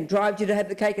cake and drives you to have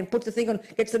the cake and puts the thing on,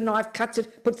 gets the knife, cuts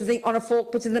it, puts the thing on a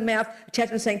fork, puts it in the mouth,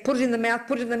 attachment saying, put it in the mouth,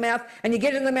 and you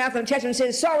get it in the mouth, and attachment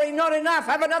says, sorry, not enough,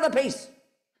 have another piece.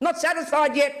 Not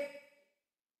satisfied yet.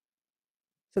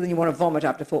 So then you want to vomit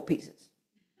after 4 pieces.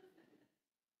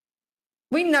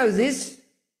 We know this.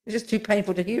 It's just too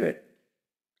painful to hear it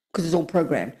because it's all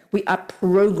programmed. We are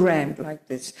programmed like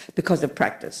this because of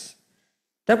practice.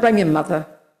 Don't blame your mother.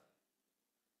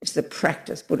 It's the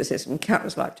practice, Buddha says, from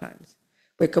countless lifetimes.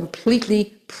 We're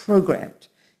completely programmed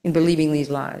in believing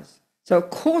these lies. So of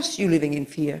course you're living in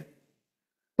fear.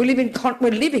 We're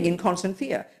living in constant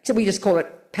fear. So we just call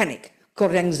it panic, call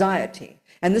it anxiety.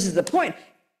 And this is the point.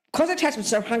 Because attachment's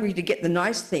so hungry to get the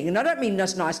nice thing, and I don't mean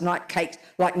just nice night cakes,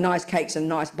 like nice cakes and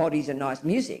nice bodies and nice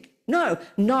music. No,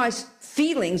 nice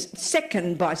feelings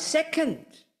second by second.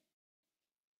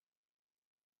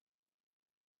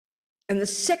 And the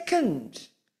second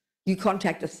you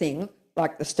contact a thing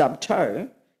like the stub toe,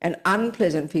 an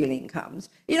unpleasant feeling comes,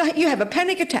 you have a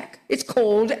panic attack. It's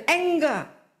called anger.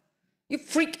 You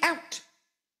freak out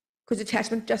because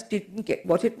attachment just didn't get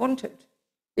what it wanted.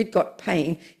 It got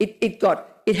pain.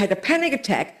 It had a panic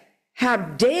attack. How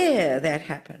dare that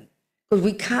happen? Because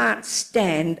we can't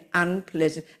stand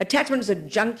unpleasant. Attachment is a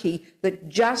junkie that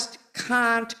just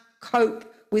can't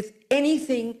cope with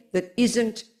anything that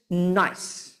isn't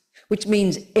nice, which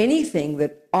means anything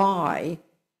that I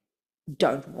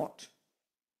don't want.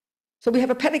 So we have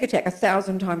a panic attack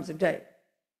 1,000 times a day.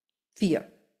 Fear.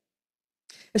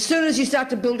 As soon as you start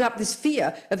to build up this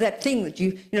fear of that thing that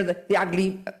the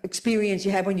ugly experience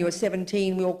you had when you were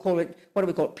 17, we all call it, what do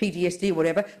we call it, PTSD or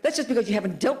whatever, that's just because you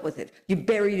haven't dealt with it. You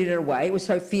buried it away, it was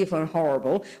so fearful and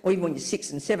horrible, or even when you're 6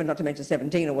 and 7, not to mention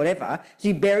 17 or whatever, so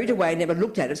you buried it away and never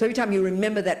looked at it. So every time you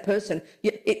remember that person,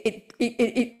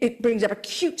 it brings up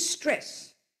acute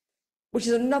stress, which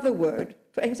is another word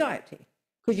for anxiety,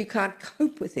 because you can't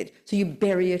cope with it, so you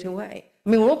bury it away. I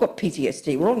mean, we've all got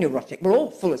PTSD, we're all neurotic, we're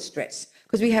all full of stress,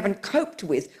 because we haven't coped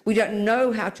with, we don't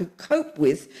know how to cope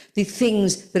with the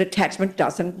things that attachment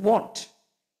doesn't want.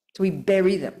 So we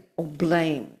bury them or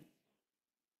blame.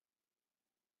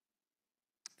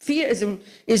 Fear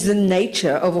is the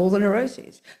nature of all the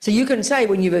neuroses. So you can say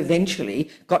when you've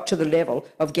eventually got to the level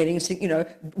of getting,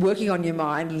 working on your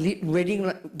mind,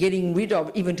 getting rid of,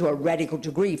 even to a radical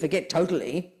degree, forget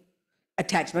totally,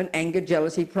 attachment, anger,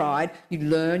 jealousy, pride, you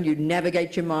learn, you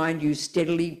navigate your mind, you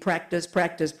steadily practice,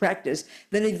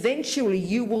 then eventually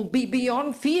you will be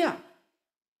beyond fear.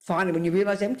 Finally, when you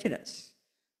realise emptiness,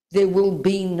 there will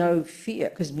be no fear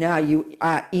because now you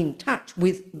are in touch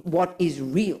with what is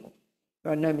real.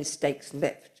 There are no mistakes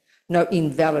left, no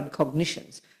invalid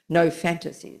cognitions, no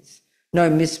fantasies,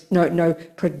 no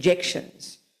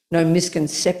projections, no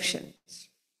misconceptions.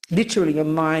 Literally, your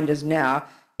mind is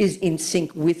in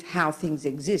sync with how things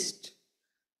exist.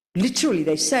 Literally,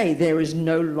 they say there is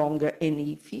no longer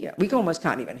any fear. We almost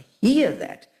can't even hear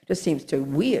that. It just seems too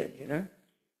weird,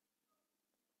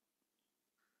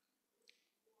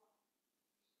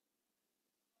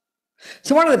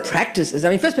 So one of the practices,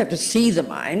 first we have to see the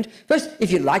mind. First,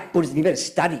 if you like Buddhism, you better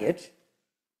study it.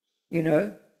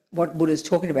 What Buddha's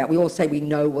talking about. We all say we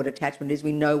know what attachment is,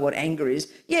 we know what anger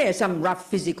is. Yeah, some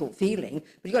rough physical feeling,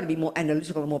 but you've got to be more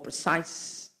analytical and more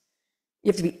precise. You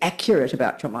have to be accurate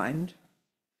about your mind.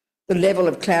 The level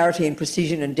of clarity and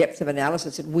precision and depth of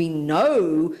analysis that we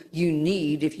know you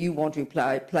need if you want to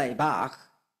play Bach,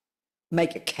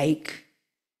 make a cake,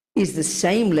 is the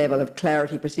same level of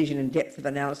clarity, precision and depth of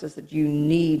analysis that you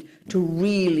need to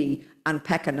really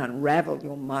unpack and unravel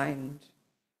your mind,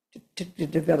 to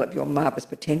develop your marvellous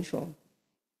potential.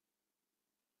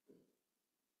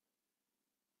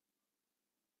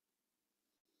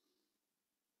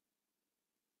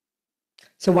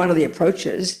 So one of the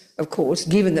approaches, of course,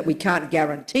 given that we can't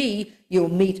guarantee you'll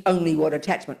meet only what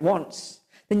attachment wants,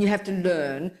 then you have to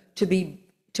learn to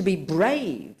be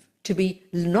brave, to be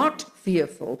not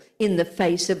fearful in the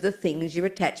face of the things your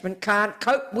attachment can't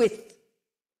cope with,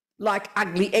 like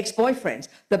ugly ex-boyfriends,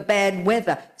 the bad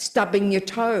weather, stubbing your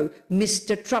toe,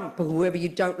 Mr. Trump or whoever you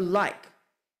don't like.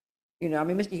 You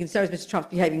can say Mr. Trump's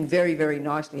behaving very, very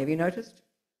nicely. Have you noticed?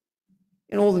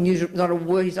 In all the news, not a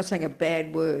word, he's not saying a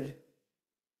bad word.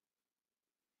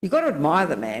 You've got to admire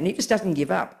the man. He just doesn't give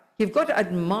up. You've got to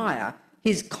admire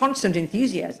his constant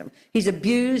enthusiasm. He's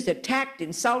abused, attacked,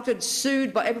 insulted,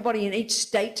 sued by everybody in each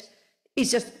state.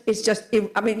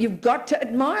 You've got to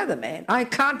admire the man. I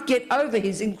can't get over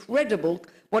his incredible,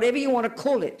 whatever you want to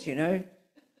call it,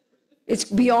 It's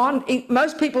beyond,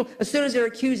 most people, as soon as they're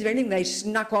accused of anything, they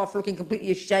snuck off looking completely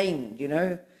ashamed,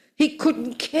 He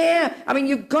couldn't care.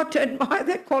 You've got to admire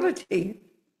that quality.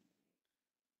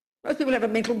 Most people have a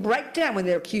mental breakdown when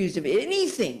they're accused of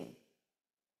anything.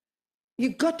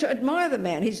 You've got to admire the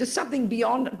man. He's just something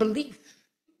beyond belief.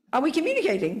 Are we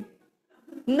communicating?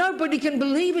 Nobody can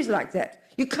believe he's like that.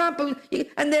 You can't believe,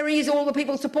 and there he is, all the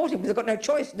people support him because they've got no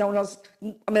choice. No one else,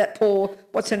 that poor,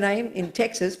 what's her name, in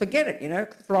Texas, forget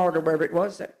it, Florida, wherever it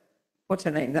was. What's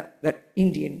her name, that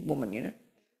Indian woman,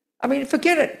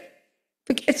 forget it.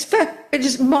 It's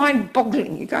just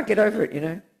mind-boggling. You can't get over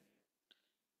it,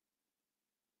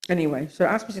 Anyway, so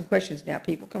ask me some questions now,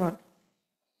 people. Come on.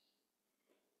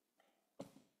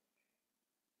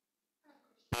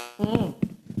 Oh,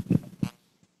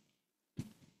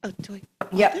 do I?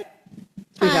 Yep.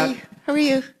 Hi, how are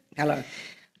you? Hello.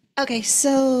 Okay,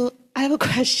 so I have a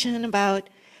question about,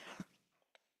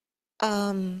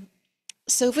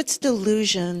 so if it's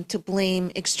delusion to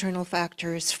blame external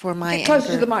factors for my Get closer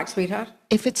to anger, the mic, sweetheart.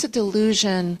 if it's a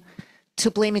delusion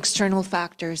to blame external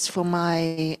factors for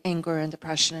my anger and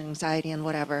depression and anxiety and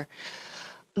whatever,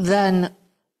 then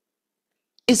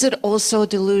is it also a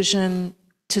delusion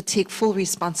to take full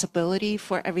responsibility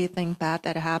for everything bad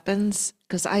that happens?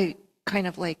 Because I kind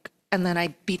of like, and then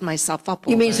I beat myself up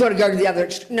You over mean it. sort of go to the other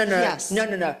extreme? No. Yes.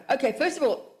 No. Okay, first of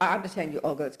all, I understand you,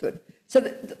 Olga, that's good. So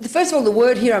first of all, the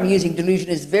word here I'm using, delusion,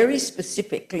 is very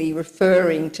specifically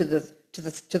referring to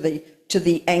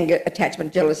the anger,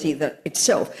 attachment, jealousy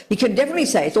itself. You can definitely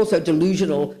say it's also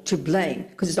delusional to blame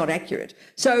because it's not accurate.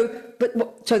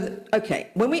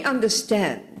 Okay, when we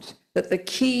understand that the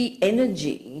key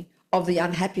energy of the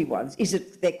unhappy ones is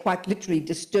that they're quite literally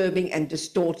disturbing and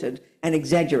distorted and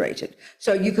exaggerated.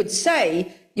 So you could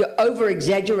say you're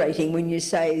over-exaggerating when you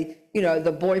say,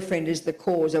 the boyfriend is the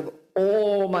cause of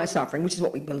all my suffering, which is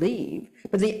what we believe.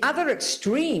 But the other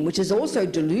extreme, which is also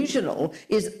delusional,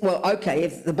 is, well, okay,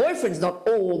 if the boyfriend's not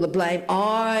all the blame,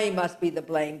 I must be the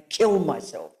blame, kill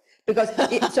myself. Because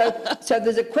so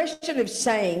there's a question of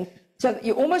saying, so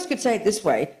you almost could say it this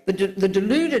way, the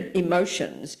deluded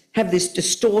emotions have this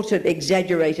distorted,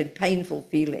 exaggerated, painful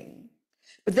feeling.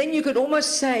 But then you could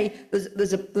almost say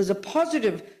there's a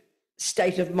positive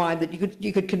state of mind that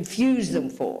you could confuse them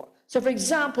for. So, for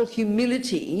example,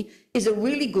 humility is a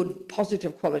really good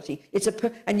positive quality.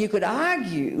 And you could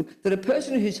argue that a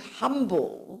person who's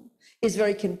humble is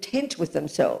very content with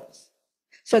themselves.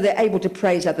 So they're able to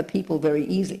praise other people very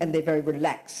easily and they're very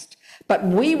relaxed. But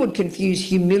we would confuse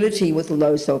humility with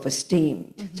low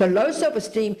self-esteem. Mm-hmm. So low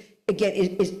self-esteem, again,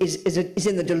 is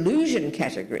in the delusion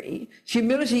category.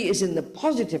 Humility is in the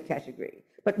positive category,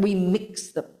 but we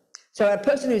mix them. So a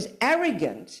person who's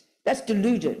arrogant, that's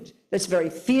deluded. That's very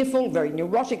fearful, very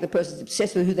neurotic. The person's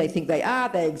obsessed with who they think they are.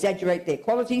 They exaggerate their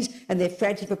qualities and they're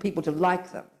frantic for people to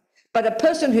like them. But a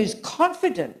person who's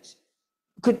confident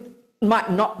could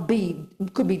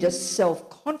be just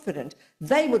self-confident.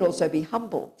 They would also be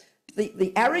humble.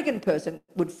 The arrogant person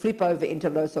would flip over into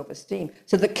low self-esteem.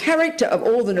 So the character of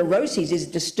all the neuroses is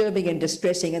disturbing and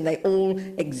distressing, and they all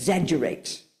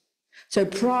exaggerate. So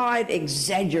pride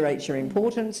exaggerates your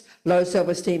importance. Low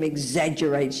self-esteem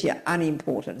exaggerates your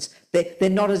unimportance. They're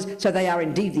not so they are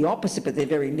indeed the opposite, but they're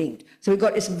very linked. So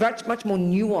it's much more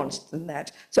nuanced than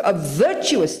that. So a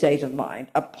virtuous state of mind,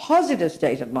 a positive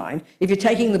state of mind, if you're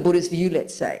taking the Buddhist view,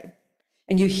 let's say,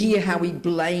 and you hear how we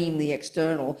blame the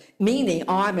external, meaning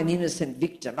I'm an innocent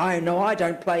victim. I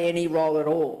don't play any role at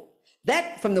all.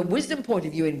 That, from the wisdom point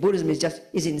of view in Buddhism,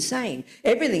 is insane.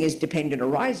 Everything is dependent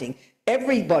arising.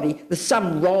 Everybody, there's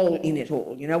some role in it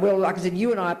all. Well, like I said,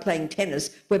 you and I are playing tennis.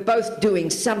 We're both doing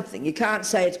something. You can't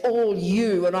say it's all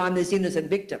you and I'm this innocent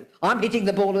victim. I'm hitting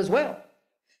the ball as well.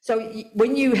 So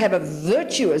when you have a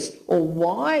virtuous or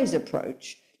wise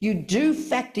approach, you do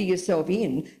factor yourself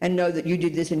in and know that you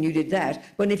did this and you did that.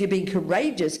 When if you're being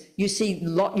courageous, you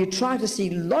try to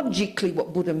see logically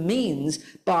what Buddha means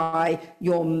by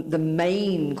the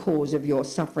main cause of your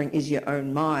suffering is your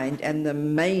own mind, and the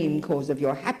main cause of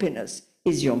your happiness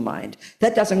is your mind.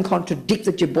 That doesn't contradict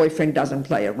that your boyfriend doesn't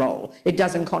play a role. It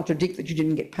doesn't contradict that you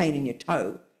didn't get pain in your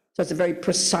toe. So it's a very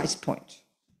precise point.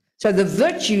 So the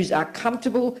virtues are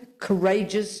comfortable,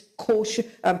 courageous, cautious,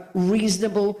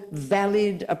 reasonable,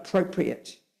 valid,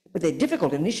 appropriate. But they're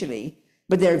difficult initially,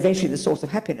 but they're eventually the source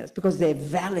of happiness because they're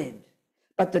valid.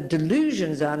 But the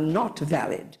delusions are not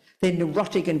valid. They're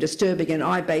neurotic and disturbing and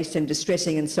eye-based and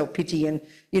distressing and self-pity and,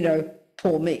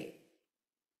 poor me.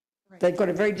 Right. They've got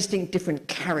a very distinct, different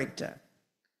character.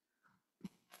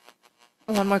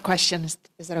 One more question. Is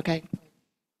that okay?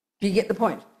 Do you get the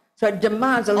point? So it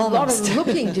demands a lot of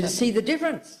looking to see the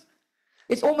difference.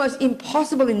 It's almost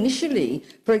impossible initially,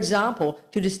 for example,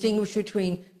 to distinguish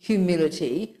between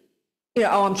humility,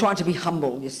 I'm trying to be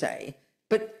humble, you say.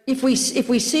 But if we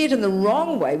see it in the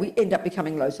wrong way, we end up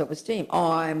becoming low self-esteem.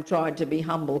 I'm trying to be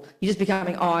humble. You're just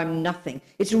becoming, I'm nothing.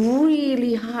 It's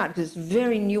really hard because it's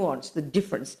very nuanced, the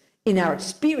difference. In our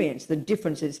experience, the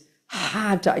difference is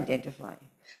hard to identify.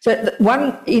 So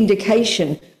one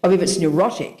indication of if it's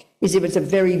neurotic is if it's a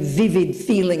very vivid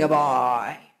feeling of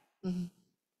I. Mm-hmm. Do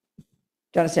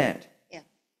you understand? Yeah.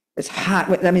 It's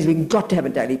hard. That means we've got to have a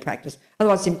daily practice.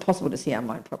 Otherwise, it's impossible to see our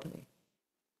mind properly.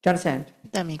 Do you understand?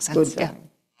 That makes sense. Good, yeah.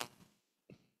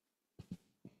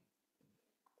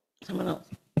 Someone else?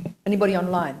 Anybody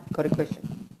online got a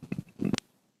question?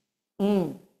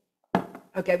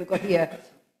 Okay, we've got here.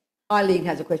 Eileen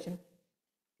has a question.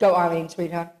 Go, Eileen,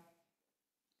 sweetheart.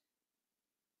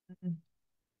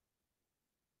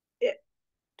 Do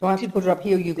I have to put it up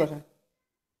here or you got it?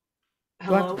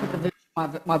 Do I have to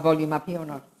put my volume up here or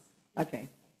not? Okay.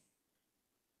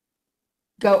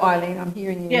 Go, Eileen, I'm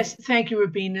hearing you. Yes, thank you,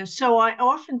 Robina. So I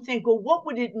often think, well, what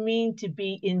would it mean to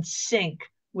be in sync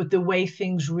with the way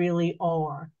things really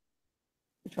are?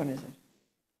 Which one is it?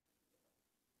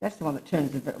 That's the one that turns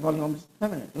the volume on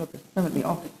permanent. Look, it's permanently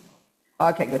off.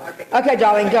 Okay, good. Okay,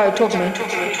 darling, go, talk to me.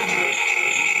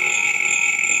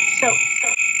 So,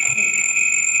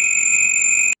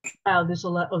 there's a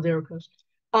lot. Oh, there it goes.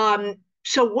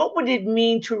 So what would it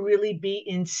mean to really be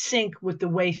in sync with the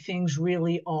way things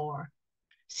really are?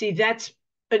 See, that's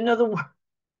another word.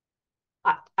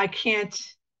 I can't.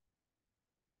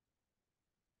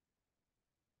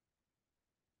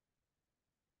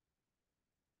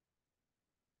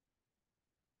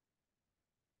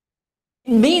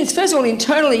 It means, first of all,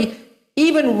 internally,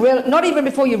 not even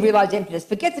before you realize emptiness.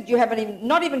 Forget that you haven't even,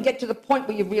 not even get to the point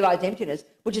where you realize emptiness,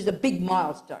 which is a big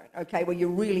milestone, okay, where you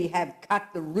really have cut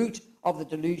the root of the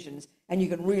delusions and you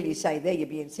can really say there you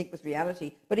be in sync with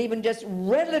reality, but even just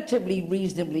relatively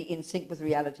reasonably in sync with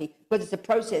reality, because it's a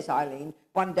process, Eileen,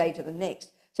 one day to the next.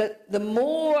 So the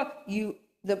more you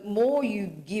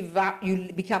give up,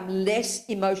 you become less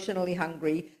emotionally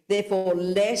hungry, therefore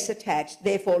less attached,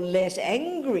 therefore less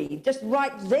angry, just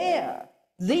right there.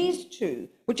 These two,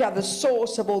 which are the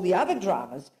source of all the other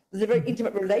dramas, there's a very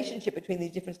intimate relationship between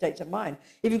these different states of mind.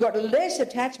 If you've got less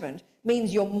attachment,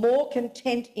 means you're more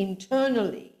content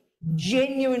internally,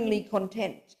 genuinely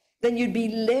content, then you'd be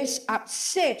less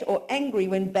upset or angry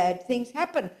when bad things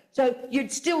happen. So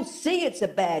you'd still see it's a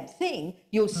bad thing.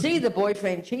 You'll see the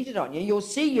boyfriend cheated on you. You'll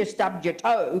see you stubbed your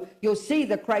toe. You'll see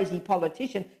the crazy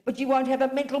politician, but you won't have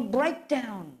a mental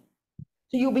breakdown.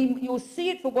 So you'll see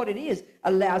it for what it is,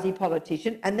 a lousy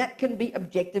politician, and that can be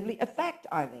objectively a fact,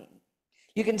 Eileen.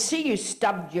 You can see you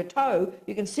stubbed your toe.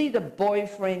 You can see the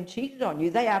boyfriend cheated on you.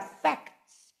 They are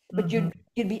facts, but you'd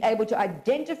be able to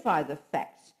identify the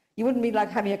facts. You wouldn't be like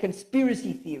having a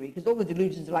conspiracy theory, because all the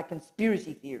delusions are like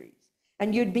conspiracy theories.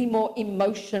 And you'd be more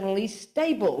emotionally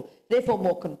stable, therefore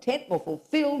more content, more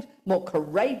fulfilled, more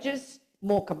courageous,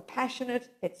 more compassionate,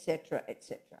 etc.,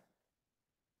 etc.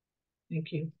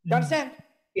 Thank you. Do you understand?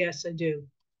 Yes, I do.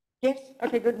 Yes?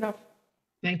 Okay, good enough.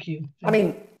 Thank you. I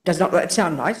mean, does not that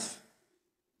sound nice?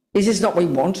 Is this not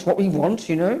what we want,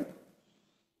 you know?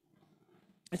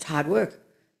 It's hard work.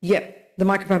 Yep. The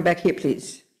microphone back here,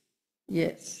 please.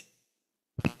 Yes.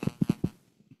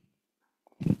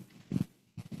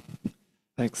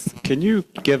 Thanks. Can you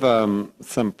give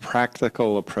some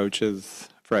practical approaches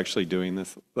for actually doing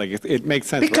this? Like, it makes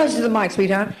sense. Because of the mic,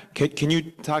 sweetheart. Can you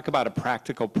talk about a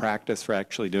practical practice for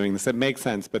actually doing this? It makes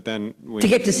sense, but then to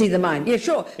get to see the mind. Yeah,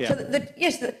 sure. Yeah. So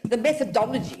the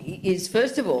methodology is,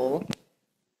 first of all,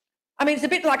 I mean, it's a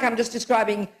bit like I'm just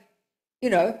describing,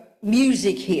 you know,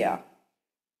 music here.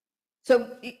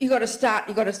 So you got to start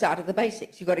at the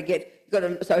basics.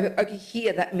 So okay,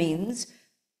 here that means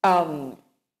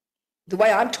the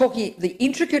way I'm talking, the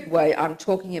intricate way I'm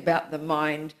talking about the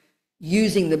mind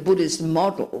using the Buddhist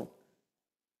model.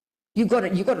 You've got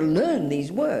to learn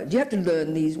these words. You have to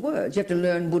learn these words. You have to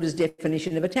learn Buddha's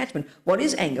definition of attachment. What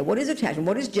is anger? What is attachment?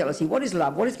 What is jealousy? What is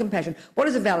love? What is compassion? What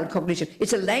is a valid cognition?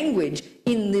 It's a language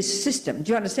in this system.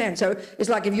 Do you understand? So it's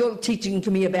like if you're teaching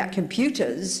to me about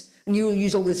computers and you'll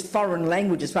use all this foreign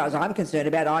language as far as I'm concerned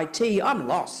about IT, I'm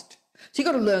lost. So you've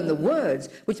got to learn the words,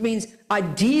 which means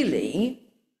ideally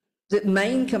the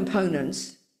main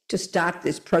components to start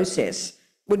this process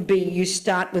would be you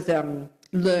start with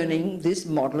learning this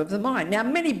model of the mind. Now,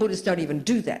 many Buddhists don't even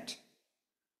do that.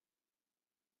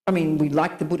 I mean, we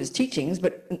like the Buddhist teachings,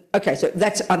 but okay, so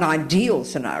that's an ideal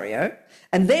scenario.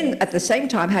 And then at the same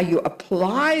time, how you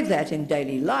apply that in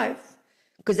daily life,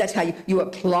 because that's how you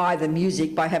apply the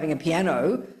music by having a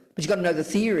piano, but you've got to know the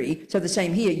theory. So the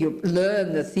same here, you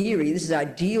learn the theory. This is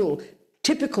ideal,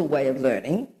 typical way of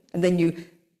learning, and then you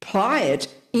apply it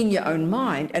in your own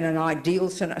mind at an ideal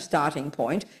starting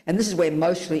point. And this is where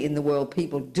mostly in the world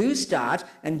people do start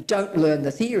and don't learn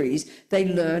the theories. They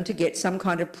learn to get some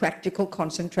kind of practical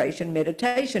concentration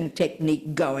meditation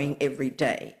technique going every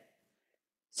day.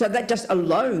 So that just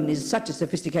alone is such a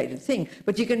sophisticated thing,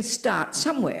 but you can start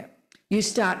somewhere. You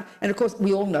start, and of course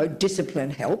we all know discipline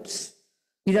helps.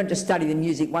 You don't just study the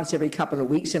music once every couple of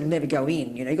weeks and never go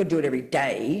in, you know, you've got to do it every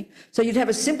day. So you'd have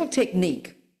a simple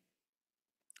technique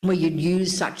where you'd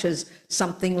use such as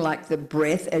something like the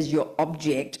breath as your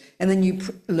object, and then you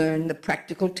learn the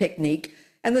practical technique.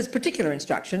 And there's particular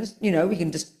instructions, you know, we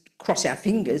can just cross our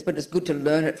fingers, but it's good to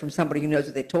learn it from somebody who knows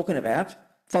what they're talking about.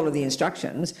 follow the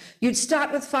instructions, you'd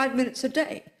start with 5 minutes a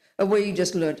day, where you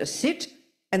just learn to sit,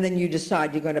 and then you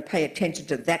decide you're going to pay attention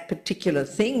to that particular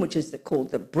thing, which is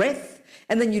called the breath,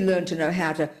 and then you learn to know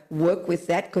how to work with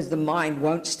that, because the mind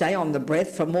won't stay on the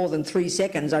breath for more than 3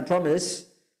 seconds, I promise,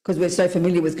 because we're so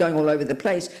familiar with going all over the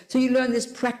place. So you learn this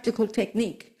practical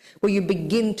technique where you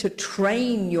begin to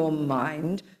train your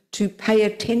mind to pay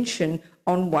attention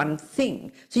on one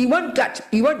thing. So you won't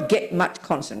get much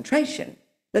concentration.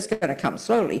 That's going to come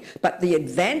slowly. But the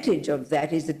advantage of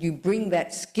that is that you bring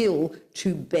that skill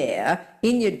to bear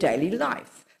in your daily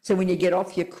life. So when you get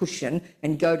off your cushion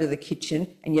and go to the kitchen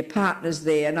and your partner's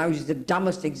there, and I use the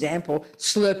dumbest example,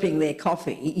 slurping their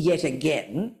coffee yet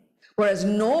again, whereas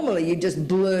normally you just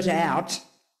blurt out,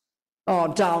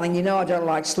 oh, darling, you know I don't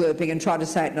like slurping, and try to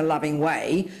say it in a loving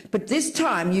way. But this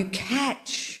time you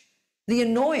catch the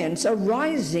annoyance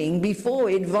arising before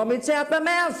it vomits out the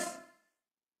mouth.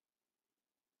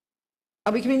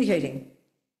 Are we communicating?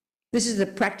 This is the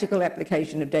practical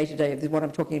application of day-to-day of what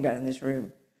I'm talking about in this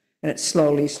room. And it's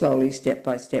slowly, step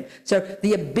by step. So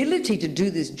the ability to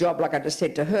do this job, like I just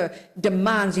said to her,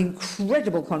 demands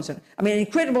incredible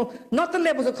incredible, not the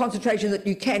levels of concentration that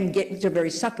you can get, which are very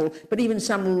subtle, but even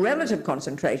some relative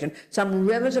concentration, some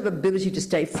relative ability to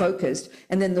stay focused,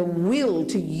 and then the will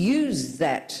to use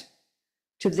that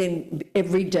to then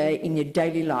every day in your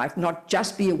daily life, not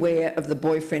just be aware of the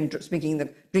boyfriend slurping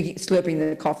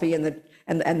the coffee and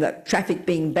the traffic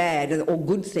being bad and all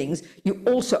good things. You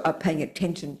also are paying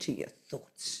attention to your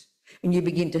thoughts, and you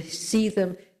begin to see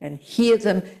them and hear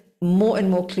them more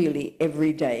and more clearly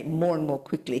every day, more and more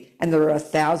quickly. And there are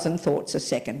 1,000 thoughts a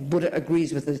second. Buddha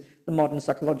agrees with the modern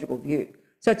psychological view.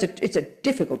 So it's a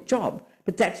difficult job,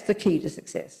 but that's the key to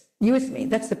success. You with me?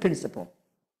 That's the principle.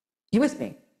 You with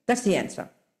me? That's the answer.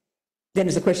 Then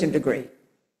it's a question of degree,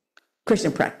 question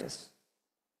of practice.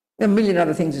 There are a million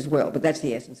other things as well, but that's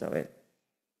the essence of it.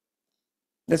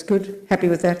 That's good? Happy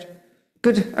with that?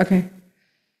 Good? Okay.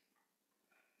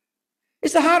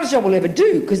 It's the hardest job we'll ever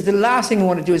do, because the last thing we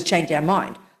want to do is change our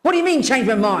mind. What do you mean change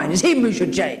my mind? It's him who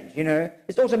should change, you know?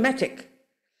 It's automatic.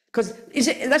 Because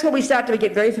that's why we start to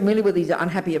get very familiar with these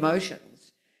unhappy emotions.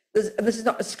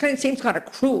 It seems kind of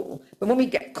cruel, but when we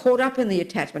get caught up in the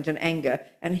attachment and anger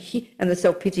and the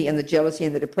self-pity and the jealousy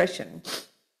and the depression,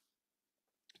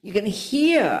 you can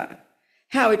hear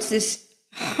how it's this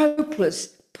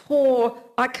hopeless, poor,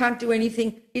 I can't do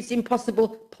anything, it's impossible,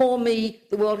 poor me,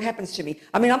 the world happens to me.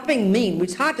 I mean, I'm being mean.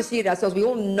 It's hard to see it ourselves. We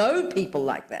all know people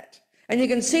like that. And you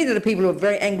can see that the people who are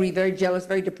very angry, very jealous,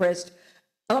 very depressed,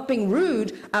 not being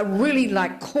rude, are really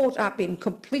like caught up in,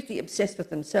 completely obsessed with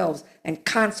themselves and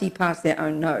can't see past their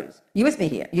own nose. You with me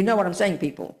here? You know what I'm saying,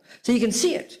 people? So you can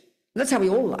see it. That's how we're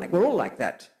all like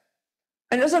that.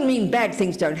 And it doesn't mean bad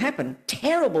things don't happen.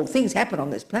 Terrible things happen on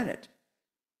this planet.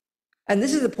 And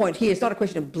this is the point here. It's not a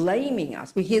question of blaming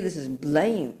us. We hear this as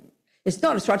blame. It's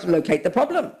not. It's trying to locate the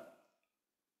problem.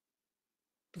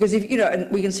 Because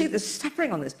and we can see the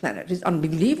suffering on this planet is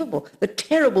unbelievable. The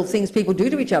terrible things people do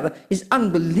to each other is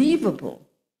unbelievable.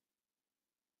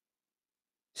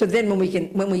 So then when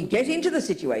we get into the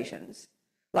situations,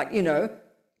 like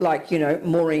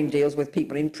Maureen deals with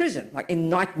people in prison, like in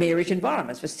nightmarish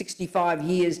environments for 65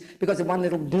 years because of one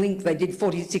little blink they did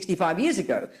 65 years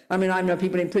ago. I mean, I know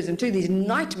people in prison too, these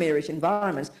nightmarish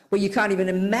environments where you can't even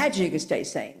imagine you can stay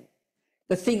sane.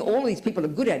 The thing all these people are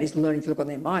good at is learning to look on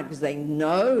their mind, because they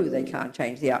know they can't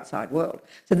change the outside world.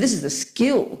 So this is the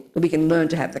skill that we can learn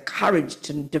to have the courage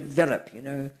to develop,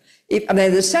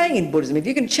 there's a saying in Buddhism, if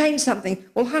you can change something,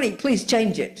 well, honey, please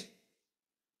change it.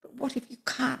 But what if you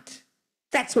can't?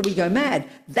 That's where we go mad.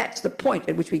 That's the point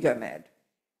at which we go mad.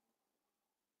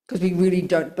 Because we really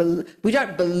don't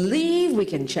believe we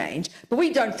can change, but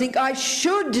we don't think I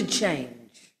should change.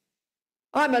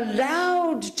 I'm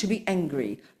allowed to be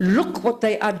angry. Look what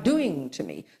they are doing to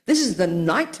me. This is the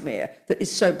nightmare that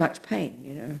is so much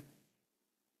pain,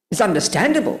 It's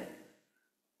understandable,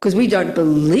 because we don't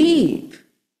believe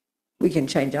we can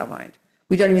change our mind.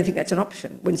 We don't even think that's an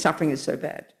option when suffering is so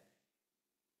bad.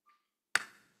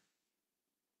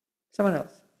 Someone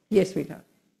else? Yes, sweetheart.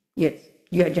 Yes,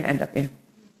 you had your hand up here.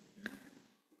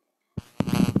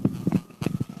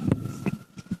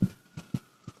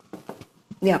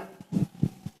 Yeah.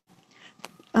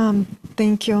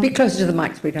 Thank you. Be closer to the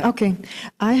mic, sweetheart. Okay.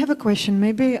 I have a question.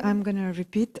 Maybe I'm going to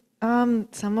repeat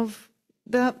some of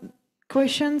the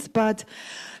questions, but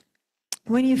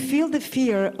when you feel the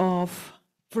fear of,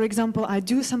 for example, I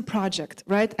do some project,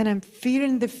 right? And I'm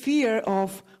feeling the fear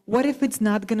of what if it's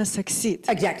not going to succeed?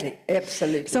 Exactly.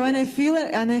 Absolutely. So when I feel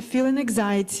it, and I feel an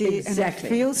anxiety, exactly. And I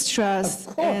feel stress,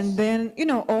 and then,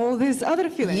 all these other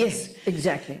feelings. Yes,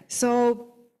 exactly. So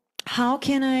how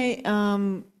can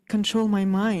I control my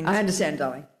mind? I understand,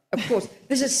 darling. Of course,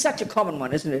 this is such a common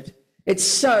one, isn't it? It's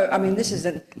so, I mean, this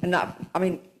isn't enough. I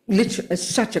mean, literally, it's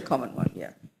such a common one,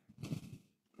 yeah.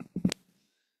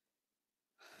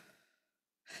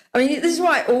 I mean, this is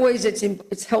why always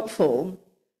it's helpful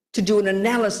to do an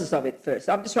analysis of it first.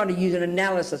 I'm just trying to use an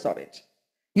analysis of it.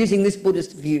 Using this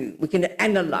Buddhist view, we can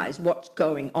analyze what's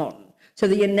going on. So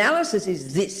the analysis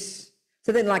is this.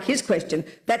 So then, like his question,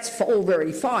 that's all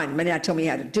very fine, but now tell me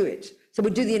how to do it. So we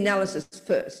do the analysis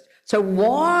first. So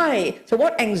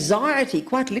what anxiety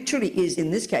quite literally is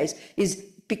in this case is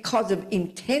because of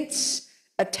intense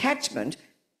attachment.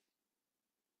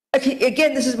 Okay,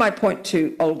 again, this is my point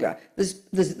to Olga.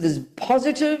 There's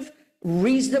positive,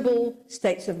 reasonable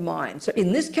states of mind. So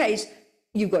in this case,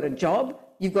 you've got a job,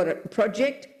 you've got a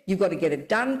project, you've got to get it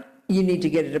done, you need to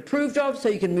get it approved of so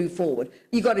you can move forward.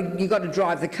 You got to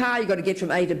drive the car, you got to get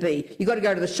from A to B, you got to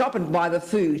go to the shop and buy the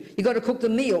food, you got to cook the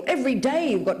meal. Every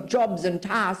day you've got jobs and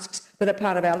tasks that are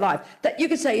part of our life. That you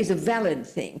could say is a valid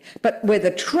thing, but where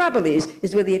the trouble is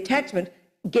where the attachment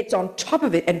gets on top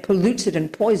of it and pollutes it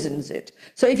and poisons it.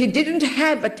 So if you didn't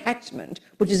have attachment,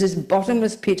 which is this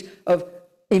bottomless pit of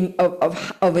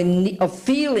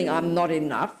feeling I'm not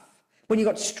enough, when you've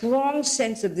got strong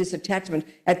sense of this attachment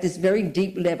at this very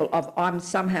deep level of I'm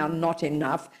somehow not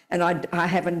enough and I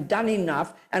haven't done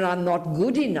enough and I'm not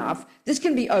good enough, this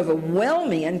can be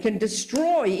overwhelming and can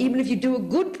destroy, even if you do a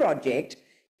good project.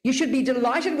 You should be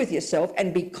delighted with yourself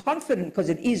and be confident because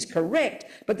it is correct,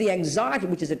 but the anxiety,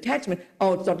 which is attachment,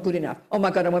 oh, it's not good enough. Oh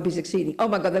my God, I won't be succeeding. Oh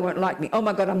my God, they won't like me. Oh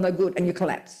my God, I'm no good, and you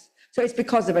collapse. So it's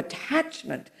because of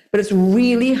attachment, but it's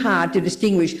really hard to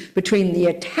distinguish between the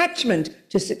attachment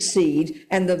to succeed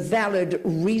and the valid,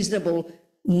 reasonable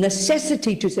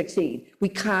necessity to succeed. We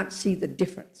can't see the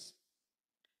difference.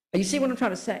 You see what I'm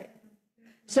trying to say?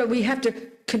 So we have to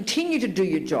continue to do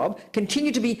your job,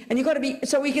 continue to be, and you've got to be,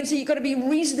 so we can see you've got to be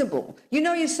reasonable. You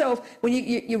know yourself, when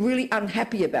you're really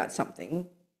unhappy about something,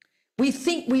 we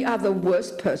think we are the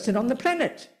worst person on the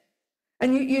planet.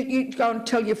 And you go and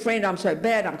tell your friend, I'm so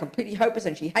bad, I'm completely hopeless,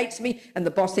 and she hates me, and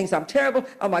the boss thinks I'm terrible,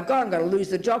 oh my God, I'm going to lose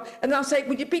the job. And they'll say,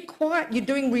 would you be quiet? You're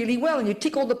doing really well, and you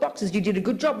tick all the boxes, you did a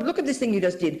good job. Look at this thing you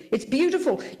just did. It's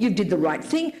beautiful. You did the right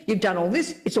thing, you've done all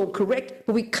this, it's all correct,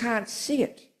 but we can't see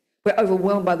it. We're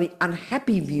overwhelmed by the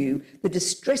unhappy view, the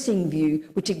distressing view,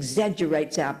 which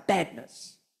exaggerates our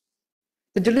badness.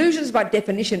 The delusions, by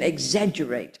definition,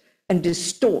 exaggerate and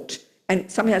distort and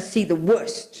somehow see the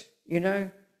worst, you know?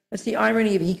 That's the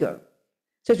irony of ego.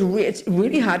 So it's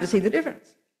really hard to see the difference.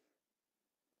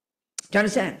 Do you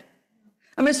understand?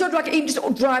 I mean, it's sort of like even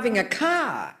just driving a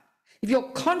car. If you're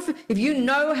confident, if you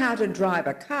know how to drive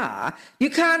a car, you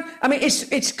can't, I mean,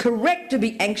 it's correct to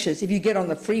be anxious if you get on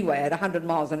the freeway at 100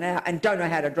 miles an hour and don't know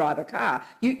how to drive a car.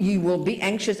 You will be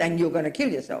anxious and you're going to kill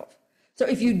yourself. So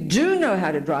if you do know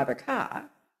how to drive a car,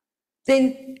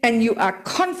 then, and you are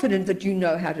confident that you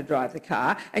know how to drive the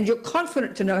car and you're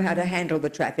confident to know how to handle the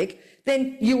traffic,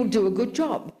 then you will do a good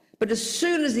job. But as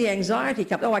soon as the anxiety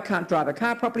comes, oh, I can't drive a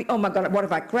car properly, oh my God, what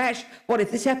if I crash? What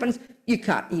if this happens? You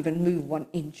can't even move 1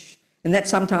 inch. And that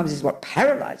sometimes is what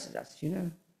paralyzes us, you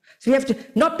know. So you have to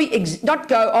not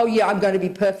go, oh yeah, I'm going to be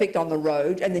perfect on the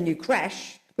road, and then you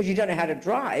crash because you don't know how to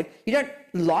drive. You don't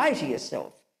lie to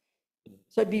yourself.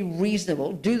 So be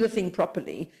reasonable, do the thing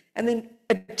properly, and then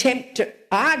attempt to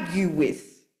argue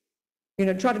with, you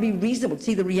know, try to be reasonable,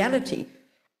 see the reality,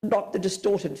 not the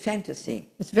distorted fantasy.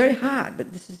 It's very hard,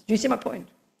 but this is, do you see my point?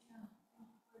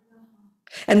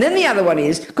 And then the other one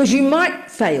is, because you might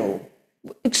fail.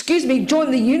 Excuse me,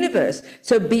 join the universe.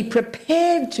 So be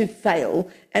prepared to fail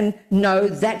and know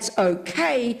that's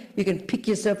okay. You can pick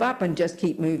yourself up and just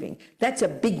keep moving. That's a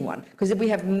big one, because if we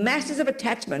have masses of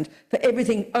attachment for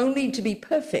everything only to be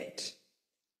perfect,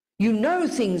 you know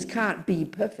things can't be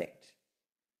perfect.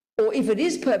 Or if it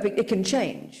is perfect, it can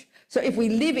change. So if we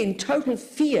live in total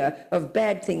fear of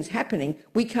bad things happening,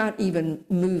 we can't even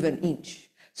move 1 inch.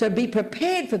 So be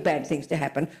prepared for bad things to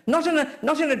happen, not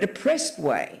in a depressed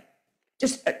way,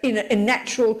 just in a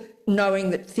natural knowing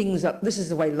that things are, this is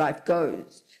the way life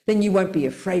goes, then you won't be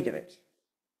afraid of it.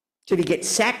 So if you get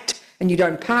sacked and you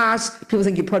don't pass, people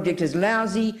think your project is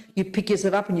lousy, you pick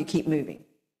yourself up and you keep moving.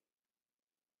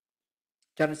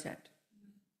 Do you understand?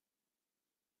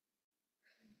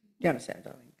 Do you understand,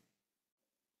 darling?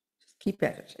 Just keep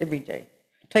at it every day.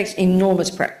 It takes enormous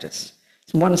practice.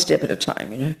 It's one step at a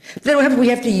time, you know. But then we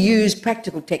have to use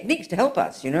practical techniques to help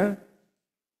us, you know.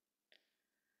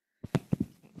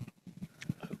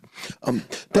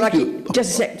 Thank you. Just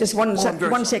a sec, just one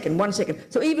very second.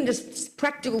 So even just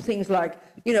practical things like,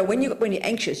 you know, when you're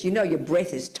anxious, you know your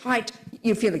breath is tight,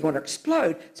 you feel like you want to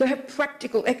explode. So have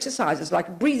practical exercises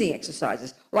like breathing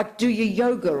exercises, like do your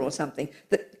yoga or something,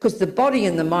 because the body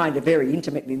and the mind are very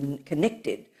intimately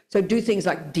connected. So do things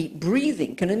like deep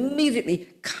breathing can immediately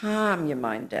calm your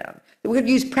mind down. We could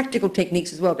use practical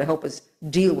techniques as well to help us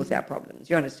deal with our problems.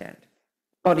 You understand?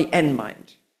 Body and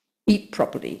mind. Eat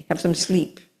properly. Have some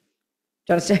sleep.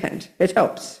 Do you understand? It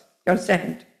helps. You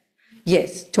understand?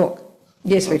 Yes, talk.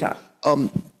 Yes, sweetheart.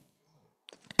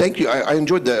 Thank you. I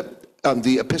enjoyed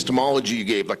the epistemology you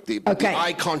gave, like the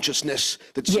eye consciousness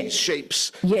that sees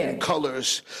shapes and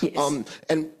colors. Yes.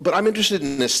 But I'm interested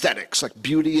in aesthetics, like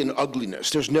beauty and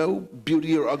ugliness. There's no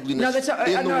beauty or ugliness No, that's not,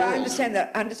 in the world. I understand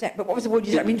that. I understand. But what was the word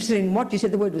you said? I'm interested in what? You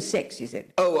said the word was sex, you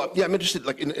said. Yeah, I'm interested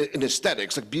like in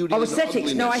aesthetics, like beauty and Aesthetics.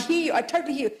 ugliness. No, I hear you. I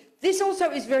totally hear you. This also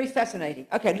is very fascinating.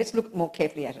 Okay, let's look more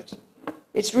carefully at it.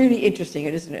 It's really interesting,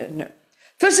 isn't it? No.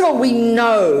 First of all, we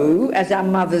know, as our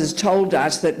mothers told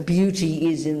us, that beauty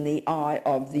is in the eye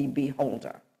of the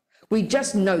beholder. We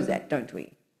just know that, don't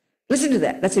we? Listen to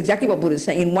that. That's exactly what Buddha is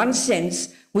saying. In one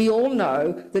sense, we all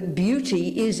know that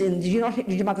beauty is in... Did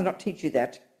your mother not teach you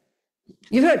that?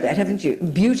 You've heard that, haven't you?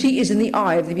 Beauty is in the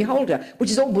eye of the beholder, which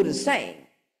is all Buddha's saying.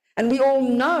 And we all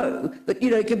know that,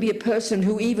 you know, it can be a person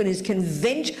who even is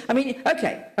conventional. I mean,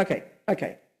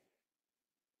 okay.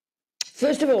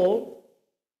 First of all,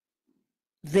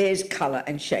 there's colour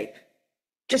and shape.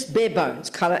 Just bare bones,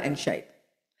 colour and shape.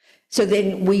 So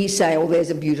then we say, oh, there's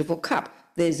a beautiful cup.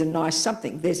 There's a nice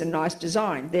something. There's a nice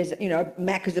design. There's, you know,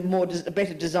 Mac is a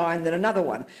better design than another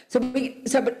one.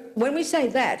 But when we say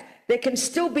that, there can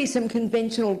still be some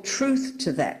conventional truth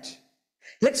to that.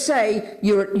 Let's say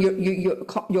you're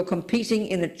competing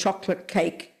in a chocolate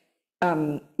cake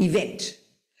event.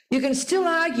 You can still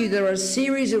argue there are a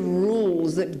series of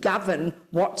rules that govern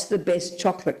what's the best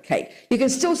chocolate cake. You can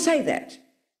still say that.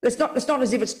 It's not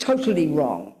as if it's totally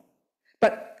wrong.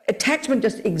 But attachment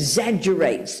just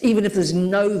exaggerates, even if there's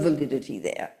no validity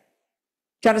there.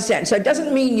 Do you understand? So it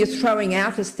doesn't mean you're throwing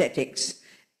out aesthetics,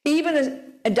 even as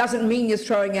it doesn't mean you're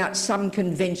throwing out some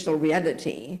conventional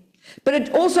reality. But it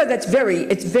also, it's very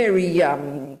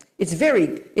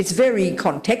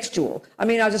contextual. I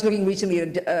mean, I was just looking recently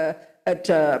at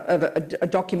a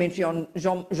documentary on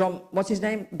Jean, what's his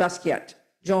name? Basquiat.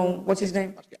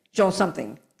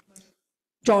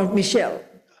 Jean-Michel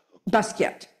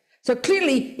Basquiat. So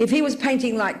clearly, if he was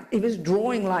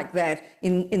drawing like that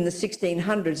in the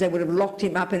 1600s, they would have locked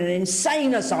him up in an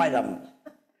insane asylum.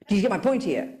 Do you get my point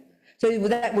here? So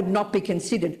that would not be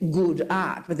considered good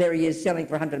art, but there he is selling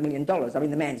for $100 million. I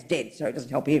mean, the man's dead, so it doesn't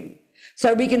help him.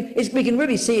 So we can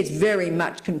really see it's very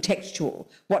much contextual.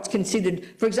 What's considered,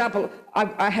 for example,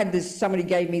 I had this, somebody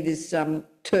gave me this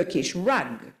Turkish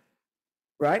rug,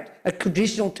 right? A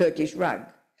traditional Turkish rug.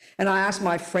 And I asked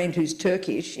my friend who's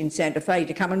Turkish in Santa Fe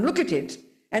to come and look at it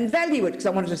and value it because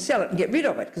I wanted to sell it and get rid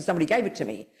of it because somebody gave it to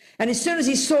me. And as soon as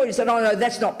he saw it, he said, oh, no,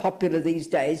 that's not popular these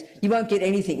days. You won't get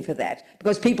anything for that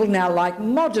because people now like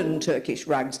modern Turkish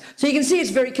rugs. So you can see it's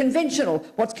very conventional,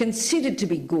 what's considered to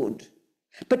be good.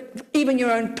 But even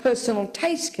your own personal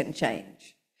taste can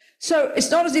change. So it's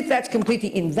not as if that's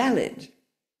completely invalid.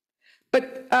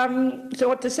 But so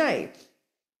what to say?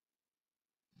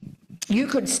 You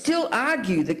could still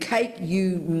argue the cake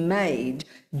you made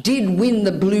did win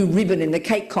the blue ribbon in the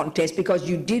cake contest because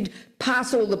you did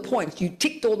pass all the points. You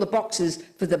ticked all the boxes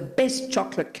for the best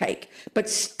chocolate cake. But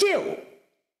still,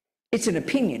 it's an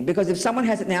opinion because if someone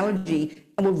has an allergy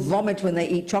and will vomit when they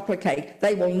eat chocolate cake,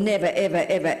 they will never, ever,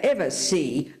 ever, ever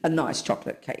see a nice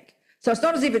chocolate cake. So it's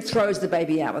not as if it throws the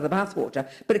baby out with the bathwater,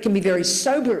 but it can be very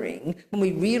sobering when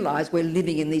we realise we're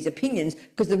living in these opinions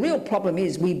because the real problem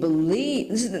is we believe...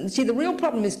 the real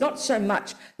problem is not so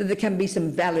much that there can be some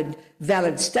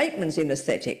valid statements in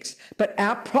aesthetics, but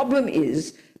our problem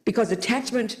is because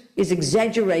attachment is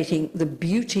exaggerating the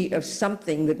beauty of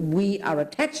something that we are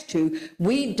attached to,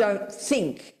 we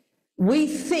think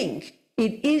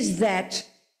it is that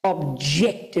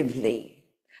objectively.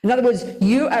 In other words,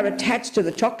 you are attached to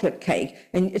the chocolate cake,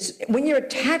 and when you're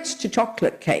attached to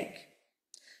chocolate cake,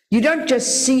 you don't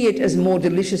just see it as more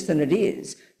delicious than it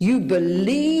is. You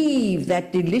believe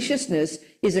that deliciousness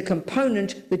is a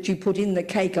component that you put in the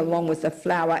cake along with the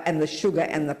flour and the sugar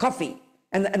and the coffee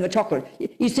and the chocolate.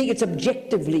 You think it's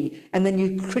objectively, and then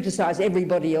you criticise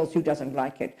everybody else who doesn't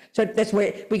like it. So that's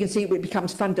where we can see it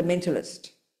becomes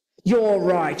fundamentalist. You're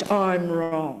right, I'm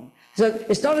wrong. So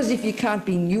it's not as if you can't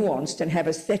be nuanced and have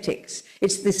aesthetics.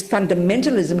 It's this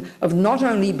fundamentalism of not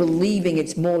only believing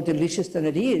it's more delicious than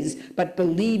it is, but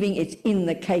believing it's in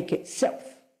the cake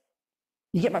itself.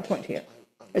 You get my point here?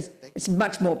 It's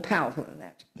much more powerful than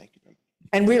that. Thank you.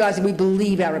 And realizing we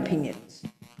believe our opinions.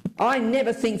 I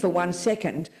never think for 1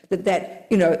 second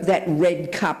that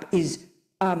red cup is,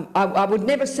 I would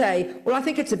never say, well, I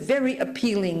think it's a very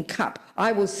appealing cup.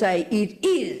 I will say it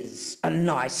is a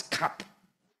nice cup.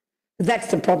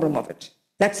 That's the problem of it.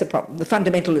 That's the problem. The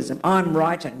fundamentalism. I'm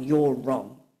right and you're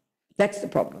wrong. That's the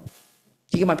problem.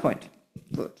 Do you get my point?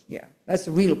 Good, yeah. That's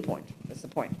the real point. That's the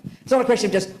point. It's not a question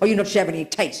of just, you not have any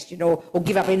taste, or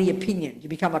give up any opinion. You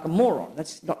become like a moron.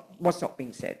 That's not what's not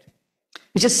being said.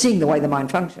 It's just seeing the way the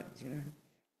mind functions,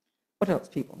 What else,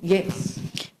 people? Yes.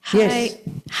 Hi. Yes.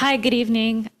 Hi, good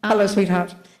evening. Hello,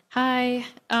 sweetheart. Hi.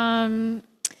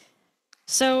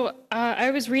 So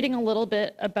I was reading a little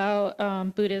bit about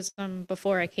Buddhism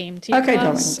before I came to your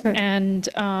class, darling.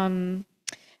 and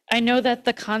I know that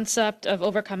the concept of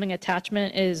overcoming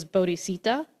attachment is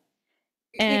bodhicitta.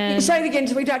 And Say it again,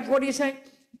 sweetheart. What do you say?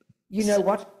 You know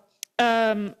what?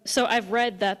 so I've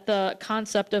read that the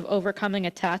concept of overcoming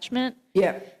attachment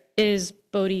is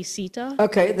bodhicitta.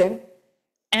 Okay, then.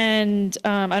 And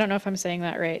I don't know if I'm saying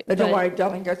that right. Don't worry,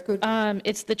 darling. That's good.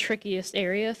 It's the trickiest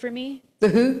area for me. The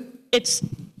who? It's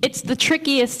the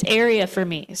trickiest area for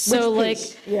me. So Which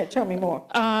piece? Yeah, tell me more.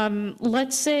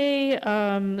 let's say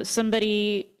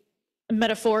somebody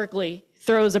metaphorically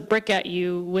throws a brick at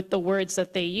you with the words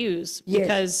that they use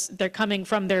because they're coming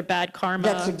from their bad karma.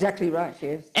 That's exactly right,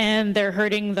 yes. And they're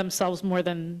hurting themselves more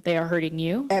than they are hurting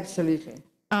you. Absolutely.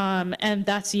 And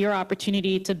that's your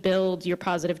opportunity to build your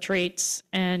positive traits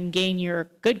and gain your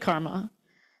good karma.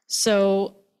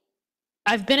 So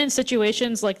I've been in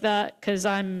situations like that because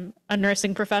I'm a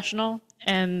nursing professional,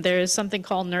 and there's something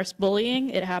called nurse bullying.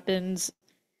 It happens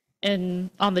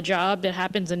on the job, it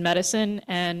happens in medicine,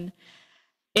 and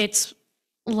it's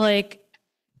like,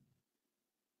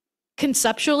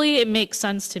 conceptually, it makes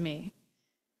sense to me.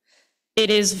 It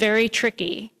is very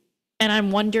tricky, and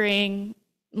I'm wondering,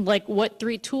 like, what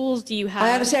 3 tools do you have?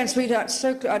 I understand, sweetheart.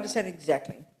 I understand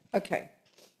exactly. Okay.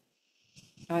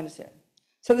 I understand.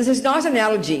 So there's this nice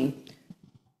analogy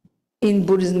in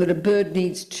Buddhism that a bird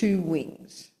needs 2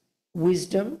 wings,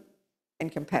 wisdom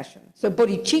and compassion. So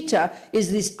bodhicitta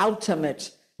is this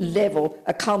ultimate level,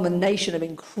 a culmination of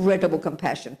incredible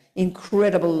compassion,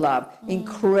 incredible love,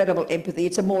 incredible empathy.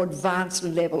 It's a more advanced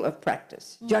level of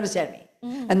practice. Do you understand me?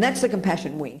 And that's the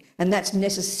compassion wing. And that's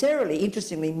necessarily,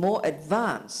 interestingly, more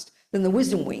advanced than the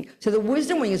wisdom wing. So the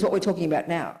wisdom wing is what we're talking about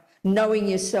now. Knowing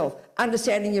yourself,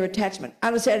 understanding your attachment,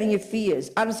 understanding your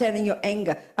fears, understanding your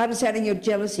anger, understanding your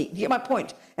jealousy. Do you get my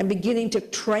point? And beginning to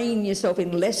train yourself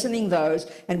in lessening those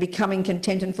and becoming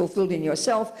content and fulfilled in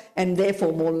yourself, and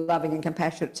therefore more loving and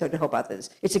compassionate so to help others.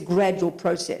 It's a gradual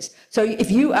process. So if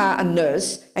you are a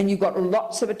nurse and you've got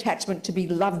lots of attachment to be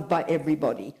loved by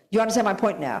everybody, you understand my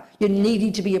point now? You're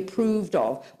needing to be approved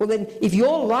of. Well, then if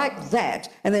you're like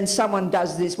that and then someone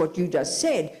does this, what you just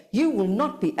said, you will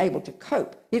not be able to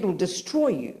cope. It'll destroy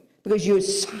you because you're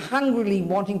hungrily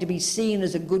wanting to be seen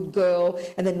as a good girl,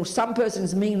 and then some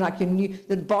person's mean, like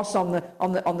the boss on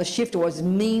the shift was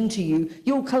mean to you,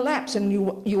 you'll collapse and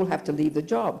you'll have to leave the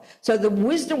job. So the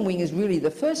wisdom wing is really the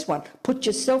first one. Put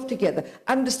yourself together,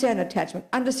 understand attachment,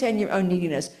 understand your own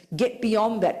neediness, get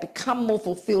beyond that, become more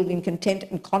fulfilled and content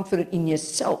and confident in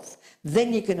yourself.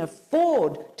 Then you can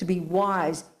afford to be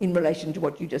wise in relation to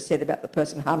what you just said about the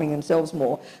person harming themselves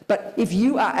more. But if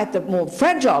you are at the more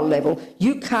fragile level,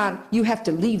 you have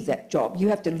to leave that job. You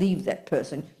have to leave that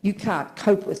person. You can't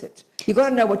cope with it. You've got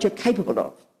to know what you're capable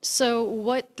of. So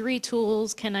what 3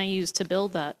 tools can I use to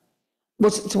build that?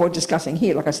 Well, so we're discussing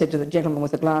here, like I said to the gentleman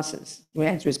with the glasses, to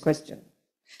answer his question.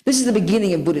 This is the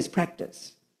beginning of Buddhist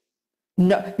practice.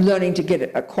 Learning to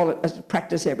get a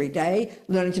practice every day,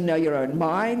 learning to know your own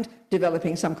mind,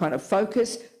 developing some kind of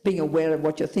focus, being aware of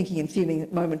what you're thinking and feeling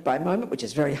moment by moment, which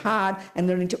is very hard, and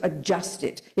learning to adjust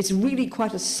it. It's really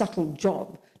quite a subtle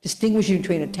job, distinguishing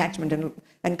between attachment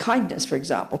and kindness, for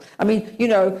example. I mean,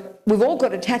 we've all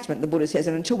got attachment, the Buddha says,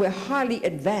 and until we're highly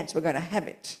advanced, we're going to have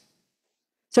it.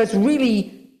 So it's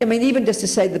really, even just to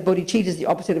say that bodhicitta is the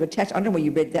opposite of attachment, I don't know where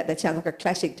you read that. That sounds like a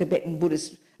classic Tibetan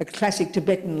Buddhist, a classic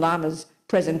Tibetan Lama's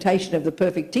presentation of the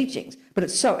perfect teachings, but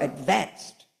it's so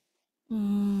advanced.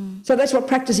 So that's what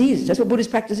practice is. That's what Buddhist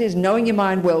practice is. Knowing your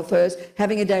mind well first,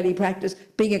 having a daily practice,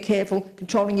 being careful,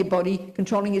 controlling your body,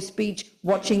 controlling your speech,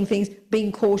 watching things,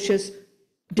 being cautious,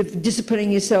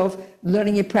 disciplining yourself,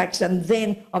 learning your practice, and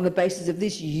then on the basis of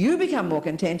this, you become more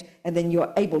content, and then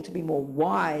you're able to be more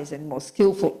wise and more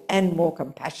skillful and more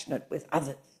compassionate with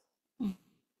others.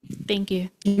 Thank you.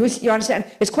 You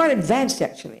understand? It's quite advanced,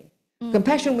 actually.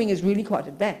 Compassion wing is really quite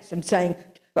advanced. And saying,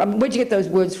 where'd you get those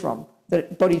words from?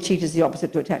 That bodhicitta is the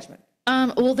opposite to attachment.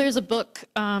 Well, there's a book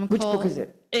Which called, book is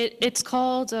it? It's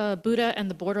called Buddha and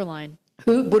the Borderline.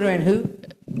 Who? Buddha and who?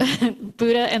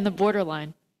 Buddha and the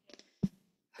Borderline.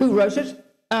 Who wrote it?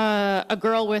 A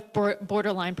girl with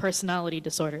borderline personality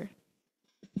disorder.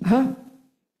 Huh?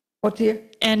 What dear?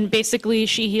 And basically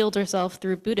she healed herself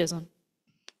through Buddhism.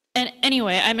 And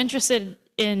anyway, I'm interested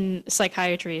in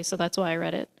psychiatry, so that's why I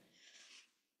read it.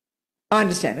 I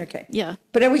understand, okay. Yeah.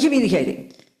 But are we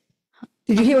communicating?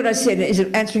 Did you hear what I said? Is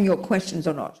it answering your questions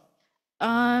or not?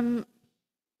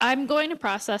 I'm going to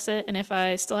process it, and if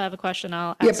I still have a question,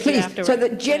 I'll Yeah, ask you please. afterwards. So the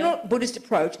general Buddhist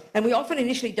approach, and we often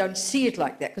initially don't see it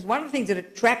like that, because one of the things that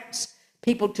attracts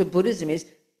people to Buddhism is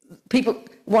people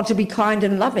want to be kind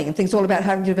and loving and things all about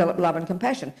how to develop love and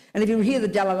compassion. And if you hear the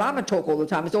Dalai Lama talk all the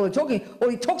time, it's all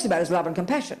he talks about is love and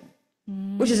compassion,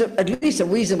 which is at least a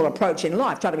reasonable approach in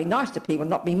life. Try to be nice to people,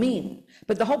 not be mean.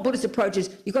 But the whole Buddhist approach is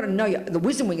you've got to know the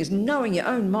wisdom wing is knowing your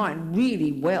own mind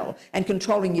really well and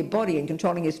controlling your body and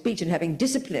controlling your speech and having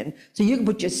discipline so you can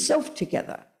put yourself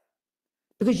together.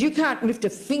 Because you can't lift a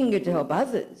finger to help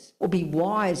others or be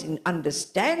wise in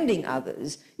understanding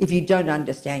others if you don't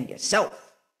understand yourself.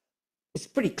 It's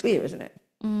pretty clear, isn't it?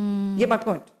 You get my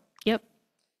point? Yep.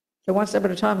 So one step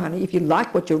at a time, honey. If you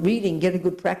like what you're reading, get a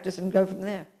good practice and go from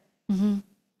there.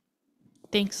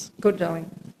 Thanks. Good, darling.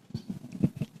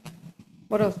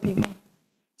 What else, people?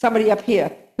 Somebody up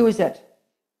here. Who is that?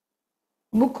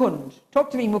 Mukund.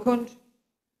 Talk to me, Mukund.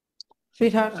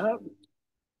 Sweetheart.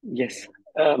 Yes.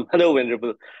 Hello,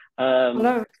 Venerable.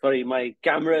 Hello. Sorry, my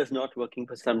camera is not working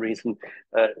for some reason.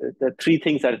 The three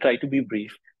things I'll try to be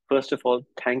brief. First of all,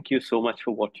 thank you so much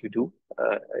for what you do.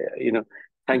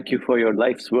 Thank you for your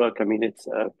life's work. I mean, it's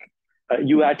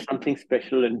you add something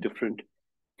special and different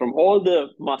from all the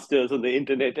masters on the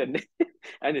internet, and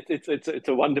it's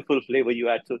a wonderful flavor you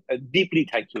add. So deeply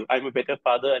thank you. I'm a better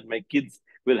father, and my kids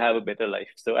will have a better life.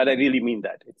 So, and I really mean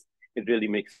that. It really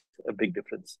makes a big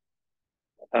difference.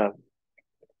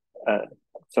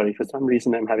 Sorry, for some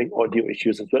reason I'm having audio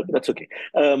issues as well, but that's okay.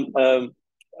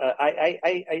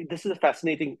 This is a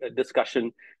fascinating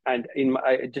discussion, and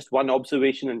just one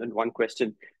observation and then one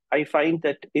question. I find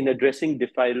that in addressing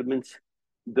defilements,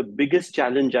 the biggest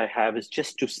challenge I have is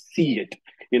just to see it.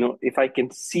 If I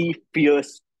can see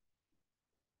fears.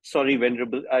 Sorry,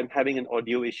 Venerable, I'm having an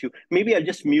audio issue. Maybe I'll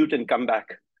just mute and come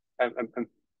back.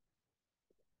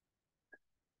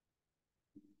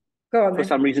 Go on, for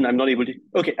some reason, I'm not able to.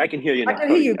 Okay, I can hear you now. I can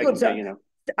hear you. Good. So,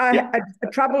 I Yeah.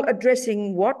 had trouble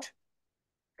addressing what?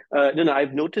 No,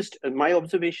 I've noticed, my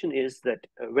observation is that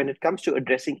when it comes to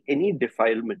addressing any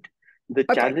defilement, the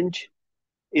challenge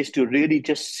is to really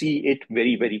just see it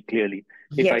very, very clearly.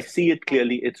 If I see it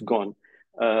clearly, it's gone.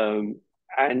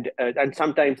 And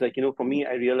sometimes, for me,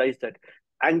 I realized that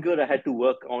anger I had to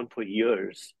work on for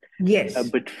years. Yes.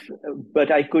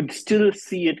 But I could still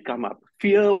see it come up.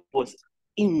 Fear was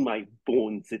in my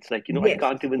bones. It's like, I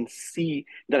can't even see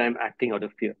that I'm acting out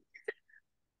of fear.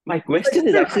 My question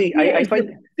is actually, I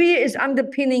find fear is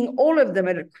underpinning all of them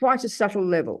at quite a subtle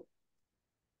level.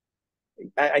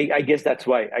 I guess that's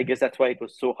why. It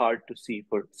was so hard to see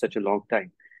for such a long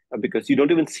time, because you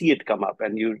don't even see it come up,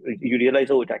 and you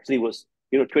realize, oh, it actually was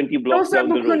 20 blocks also, down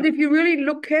the road. If you really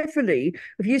look carefully,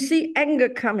 if you see anger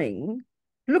coming,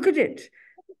 look at it.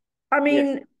 I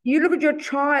mean, you look at your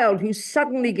child who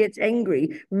suddenly gets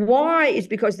angry. Why? It's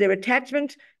because their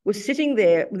attachment was sitting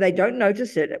there. They don't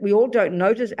notice it. We all don't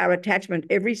notice our attachment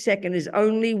every second is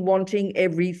only wanting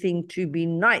everything to be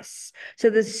nice. So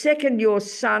the second your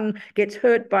son gets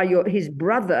hurt by his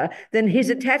brother, then his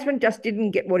attachment just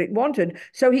didn't get what it wanted.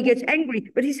 So he gets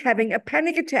angry, but he's having a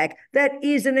panic attack. That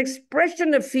is an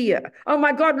expression of fear. Oh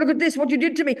my God, look at this, what you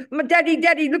did to me. My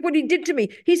daddy, look what he did to me.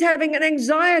 He's having an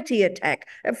anxiety attack.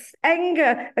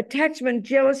 Anger, attachment,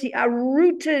 jealousy are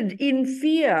rooted in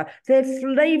fear. Their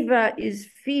flavor is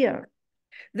fear.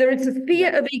 There is a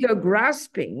fear of ego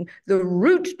grasping, the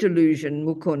root delusion,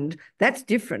 Mukund. That's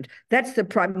different. That's the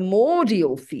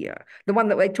primordial fear, the one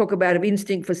that they talk about of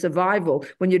instinct for survival,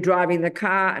 when you're driving the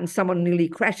car and someone nearly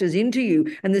crashes into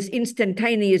you, and this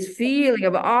instantaneous feeling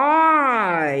of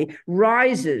I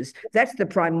rises. That's the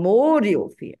primordial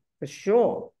fear, for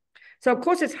sure. So, of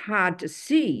course, it's hard to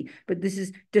see, but this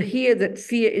is to hear that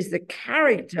fear is the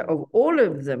character of all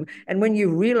of them. And when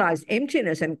you realize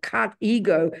emptiness and cut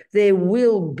ego, there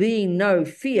will be no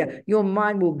fear. Your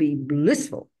mind will be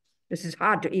blissful. This is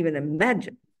hard to even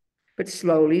imagine, but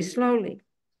slowly.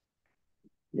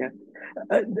 Yeah.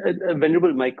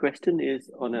 Venerable, my question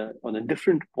is on a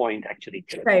different point, actually.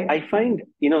 Okay. I find,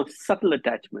 subtle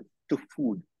attachment to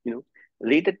food,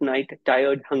 late at night,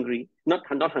 tired, hungry, not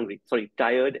hungry, sorry,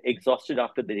 tired, exhausted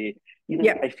after the day,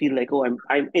 I feel like, oh,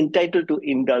 I'm entitled to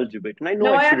indulge a bit. And I know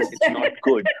No, I I shouldn't, it's understand. not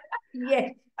good.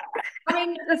 Yes. I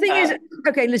mean, the thing is,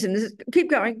 okay, listen, keep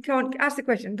going. Go on, ask the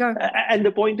question. Go. And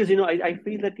the point is, I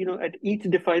feel that, at each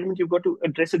defilement, you've got to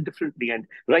address it differently. And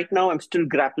right now, I'm still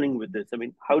grappling with this. I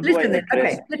mean, how do I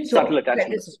address subtle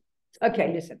attachments?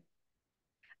 Okay, listen.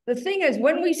 The thing is,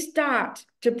 when we start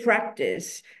to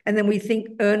practice and then we think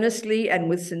earnestly and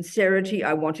with sincerity,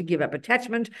 I want to give up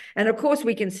attachment. And of course,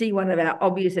 we can see one of our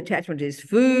obvious attachments is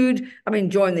food. I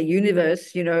mean, join the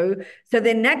universe, So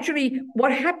then naturally,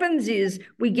 what happens is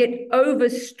we get over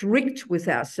strict with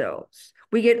ourselves.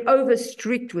 We get over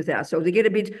strict with ourselves. We get a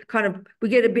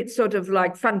bit sort of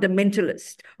like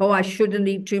fundamentalist. Oh, I shouldn't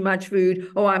eat too much food.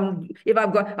 Oh, I'm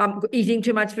eating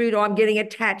too much food, or I'm getting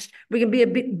attached. We can be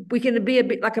a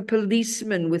bit like a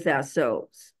policeman with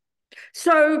ourselves.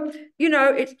 So,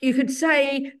 you could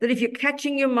say that if you're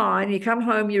catching your mind, you come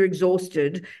home, you're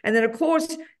exhausted, and then, of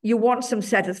course, you want some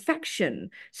satisfaction.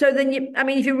 So then,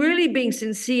 if you're really being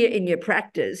sincere in your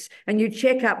practice and you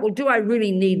check up, well, do I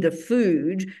really need the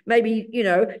food? Maybe, you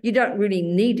don't really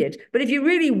need it. But if you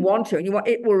really want to, and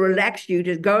it will relax you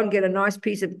to go and get a nice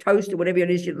piece of toast or whatever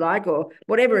it is you like, or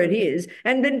whatever it is,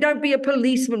 and then don't be a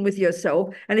policeman with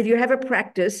yourself. And if you have a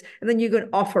practice, and then you can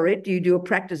offer it, do you do a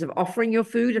practice of offering your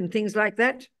food and things like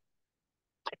that?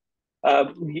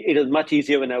 It was much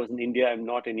easier when I was in India. I'm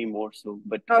not anymore.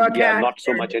 Not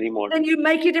so much anymore. Then you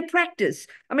make it a practice.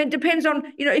 I mean, it depends on,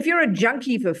 if you're a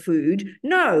junkie for food,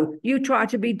 no, you try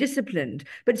to be disciplined.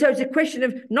 But so it's a question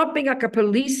of not being like a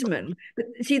policeman. But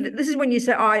see, this is when you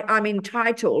say, I'm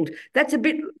entitled. That's a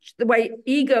bit, the way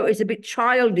ego is a bit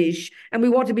childish, and we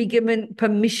want to be given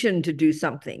permission to do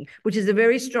something, which is a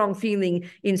very strong feeling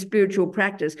in spiritual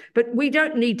practice. But we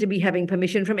don't need to be having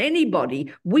permission from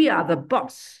anybody. We are the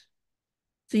boss.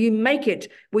 So you make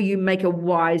it where you make a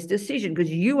wise decision,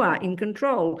 because you are in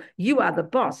control. You are the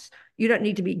boss. You don't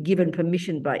need to be given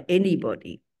permission by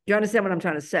anybody. Do you understand what I'm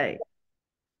trying to say?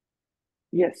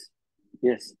 Yes.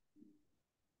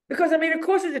 Because, of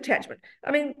course it's attachment.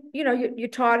 You're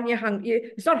tired and you're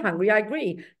hungry. It's not hungry, I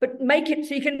agree. But make it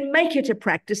so you can make it a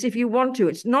practice if you want to.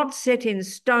 It's not set in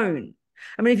stone.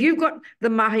 If you've got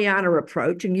the Mahayana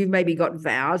approach and you've maybe got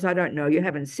vows, I don't know, you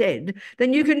haven't said,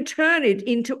 then you can turn it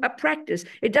into a practice.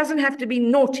 It doesn't have to be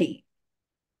naughty.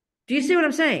 Do you see what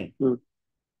I'm saying?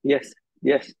 Yes,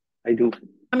 I do.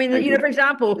 For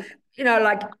example,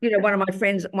 one of my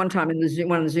friends one time in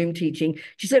one of the Zoom teaching,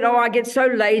 she said, oh, I get so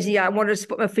lazy, I want to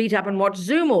put my feet up and watch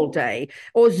Zoom all day,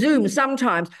 or Zoom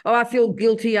sometimes. Oh, I feel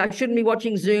guilty, I shouldn't be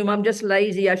watching Zoom, I'm just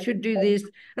lazy, I should do this.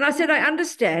 And I said, I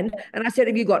understand. And I said,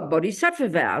 have you got bodhisattva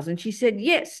vows? And she said,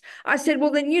 yes. I said,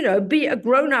 well, then, be a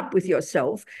grown-up with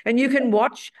yourself, and you can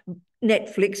watch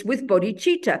Netflix with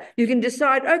bodhicitta. You can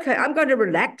decide, okay, I'm going to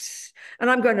relax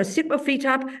and I'm going to sit my feet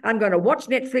up. I'm going to watch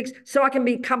Netflix so I can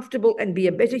be comfortable and be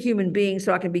a better human being,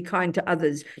 so I can be kind to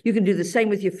others. You can do the same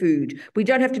with your food. We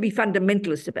don't have to be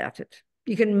fundamentalist about it.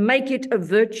 You can make it a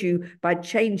virtue by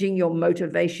changing your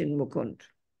motivation, Mukund.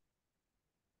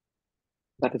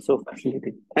 That is so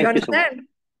fascinating. Thank you so much.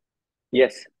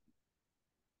 Yes.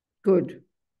 Good.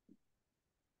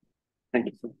 Thank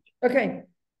you so much. Okay.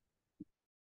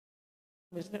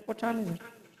 Isn't it? What time is it?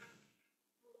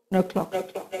 No clock.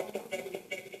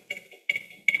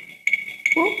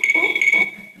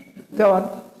 Go on.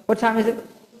 What time is it?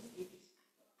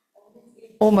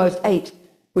 Almost 8,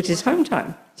 which is home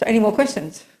time. So any more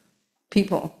questions,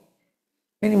 people?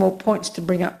 Any more points to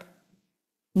bring up?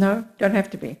 No? Don't have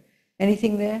to be.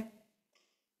 Anything there?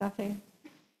 Nothing?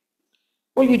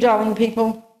 Well, you darling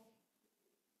people.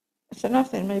 That's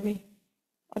enough then, maybe.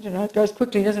 I don't know. It goes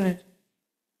quickly, doesn't it?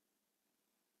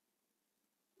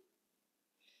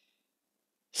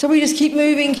 So we just keep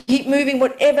moving,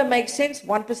 whatever makes sense.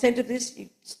 1% of this, you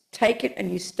take it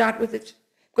and you start with it.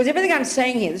 Because everything I'm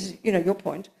saying here, this is, your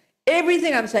point,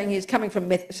 everything I'm saying here is coming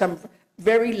from some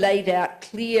very laid out,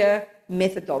 clear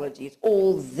methodology. It's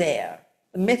all there.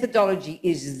 The methodology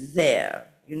is there,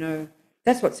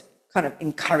 That's what's kind of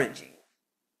encouraging.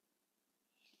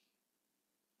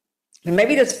 And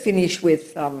maybe let's finish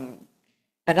with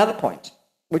another point,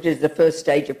 which is the first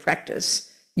stage of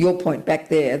practice. Your point back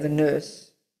there, the nurse.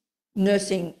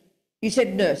 Nursing, you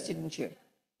said nurse, didn't you?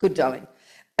 Good, darling.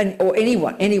 Or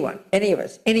anyone, any of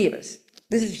us.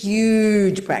 This is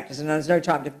huge practice, and there's no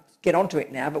time to get onto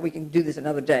it now, but we can do this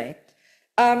another day.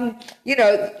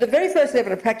 The very first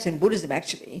level of practice in Buddhism,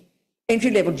 actually,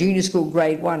 entry-level junior school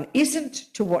grade 1,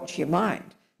 isn't to watch your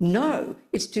mind. No,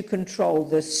 it's to control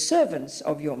the servants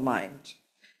of your mind,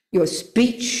 your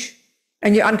speech,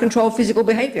 and your uncontrolled physical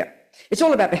behavior. It's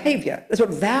all about behavior. That's what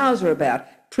vows are about,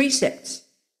 precepts.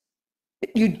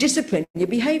 You discipline your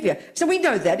behavior. So we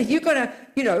know that if you're going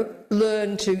to,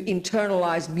 learn to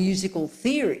internalize musical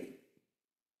theory,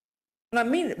 and I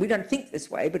mean it, we don't think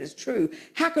this way, but it's true.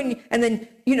 How can you, and then,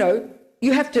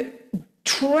 you have to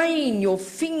train your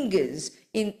fingers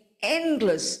in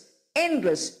endless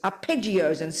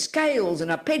arpeggios and scales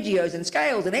and arpeggios and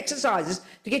scales and exercises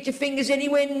to get your fingers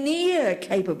anywhere near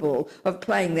capable of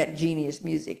playing that genius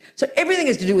music. So everything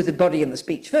is to do with the body and the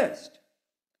speech first.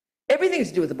 Everything is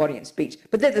to do with the body and speech,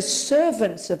 but they're the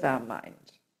servants of our mind.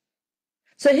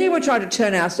 So here we're trying to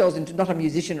turn ourselves into not a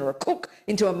musician or a cook,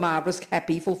 into a marvelous,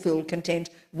 happy, fulfilled, content,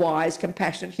 wise,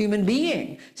 compassionate human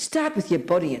being. Start with your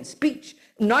body and speech.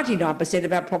 99%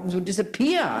 of our problems will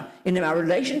disappear in our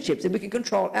relationships if we can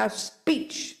control our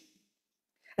speech.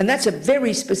 And that's a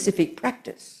very specific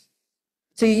practice.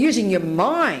 So you're using your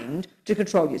mind to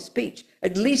control your speech.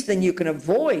 At least then you can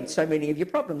avoid so many of your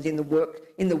problems in the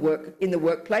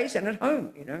workplace and at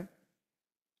home,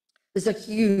 There's a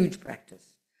huge practice.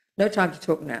 No time to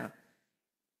talk now.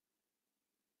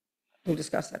 We'll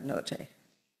discuss that another day.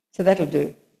 So that'll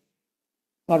do.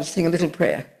 I'll just sing a little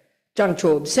prayer. Jang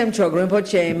chob, sem chog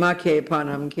rinpoche, ma ke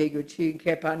panam ke guchi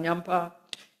ke panyampa,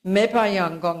 me pa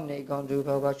yang gong ne gong du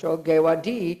pa wa chog ge wa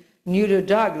di, new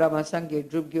dag lama sange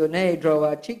drup gyo ne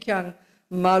drowa chikyang,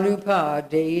 malupa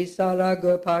de sala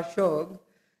go pa shog.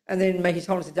 And then may His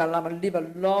Holiness the Dalai Lama live a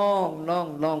long,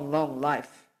 long, long, long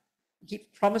life. He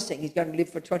keeps promising he's going to live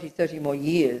for 20, 30 more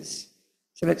years.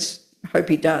 So let's hope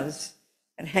he does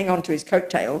and hang on to his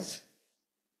coattails.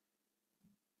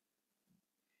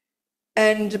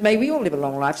 And may we all live a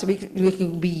long life so we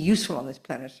can be useful on this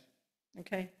planet.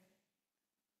 Okay?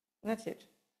 And that's it.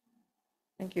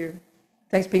 Thank you.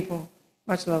 Thanks, people.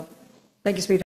 Much love. Thank you, sweetheart.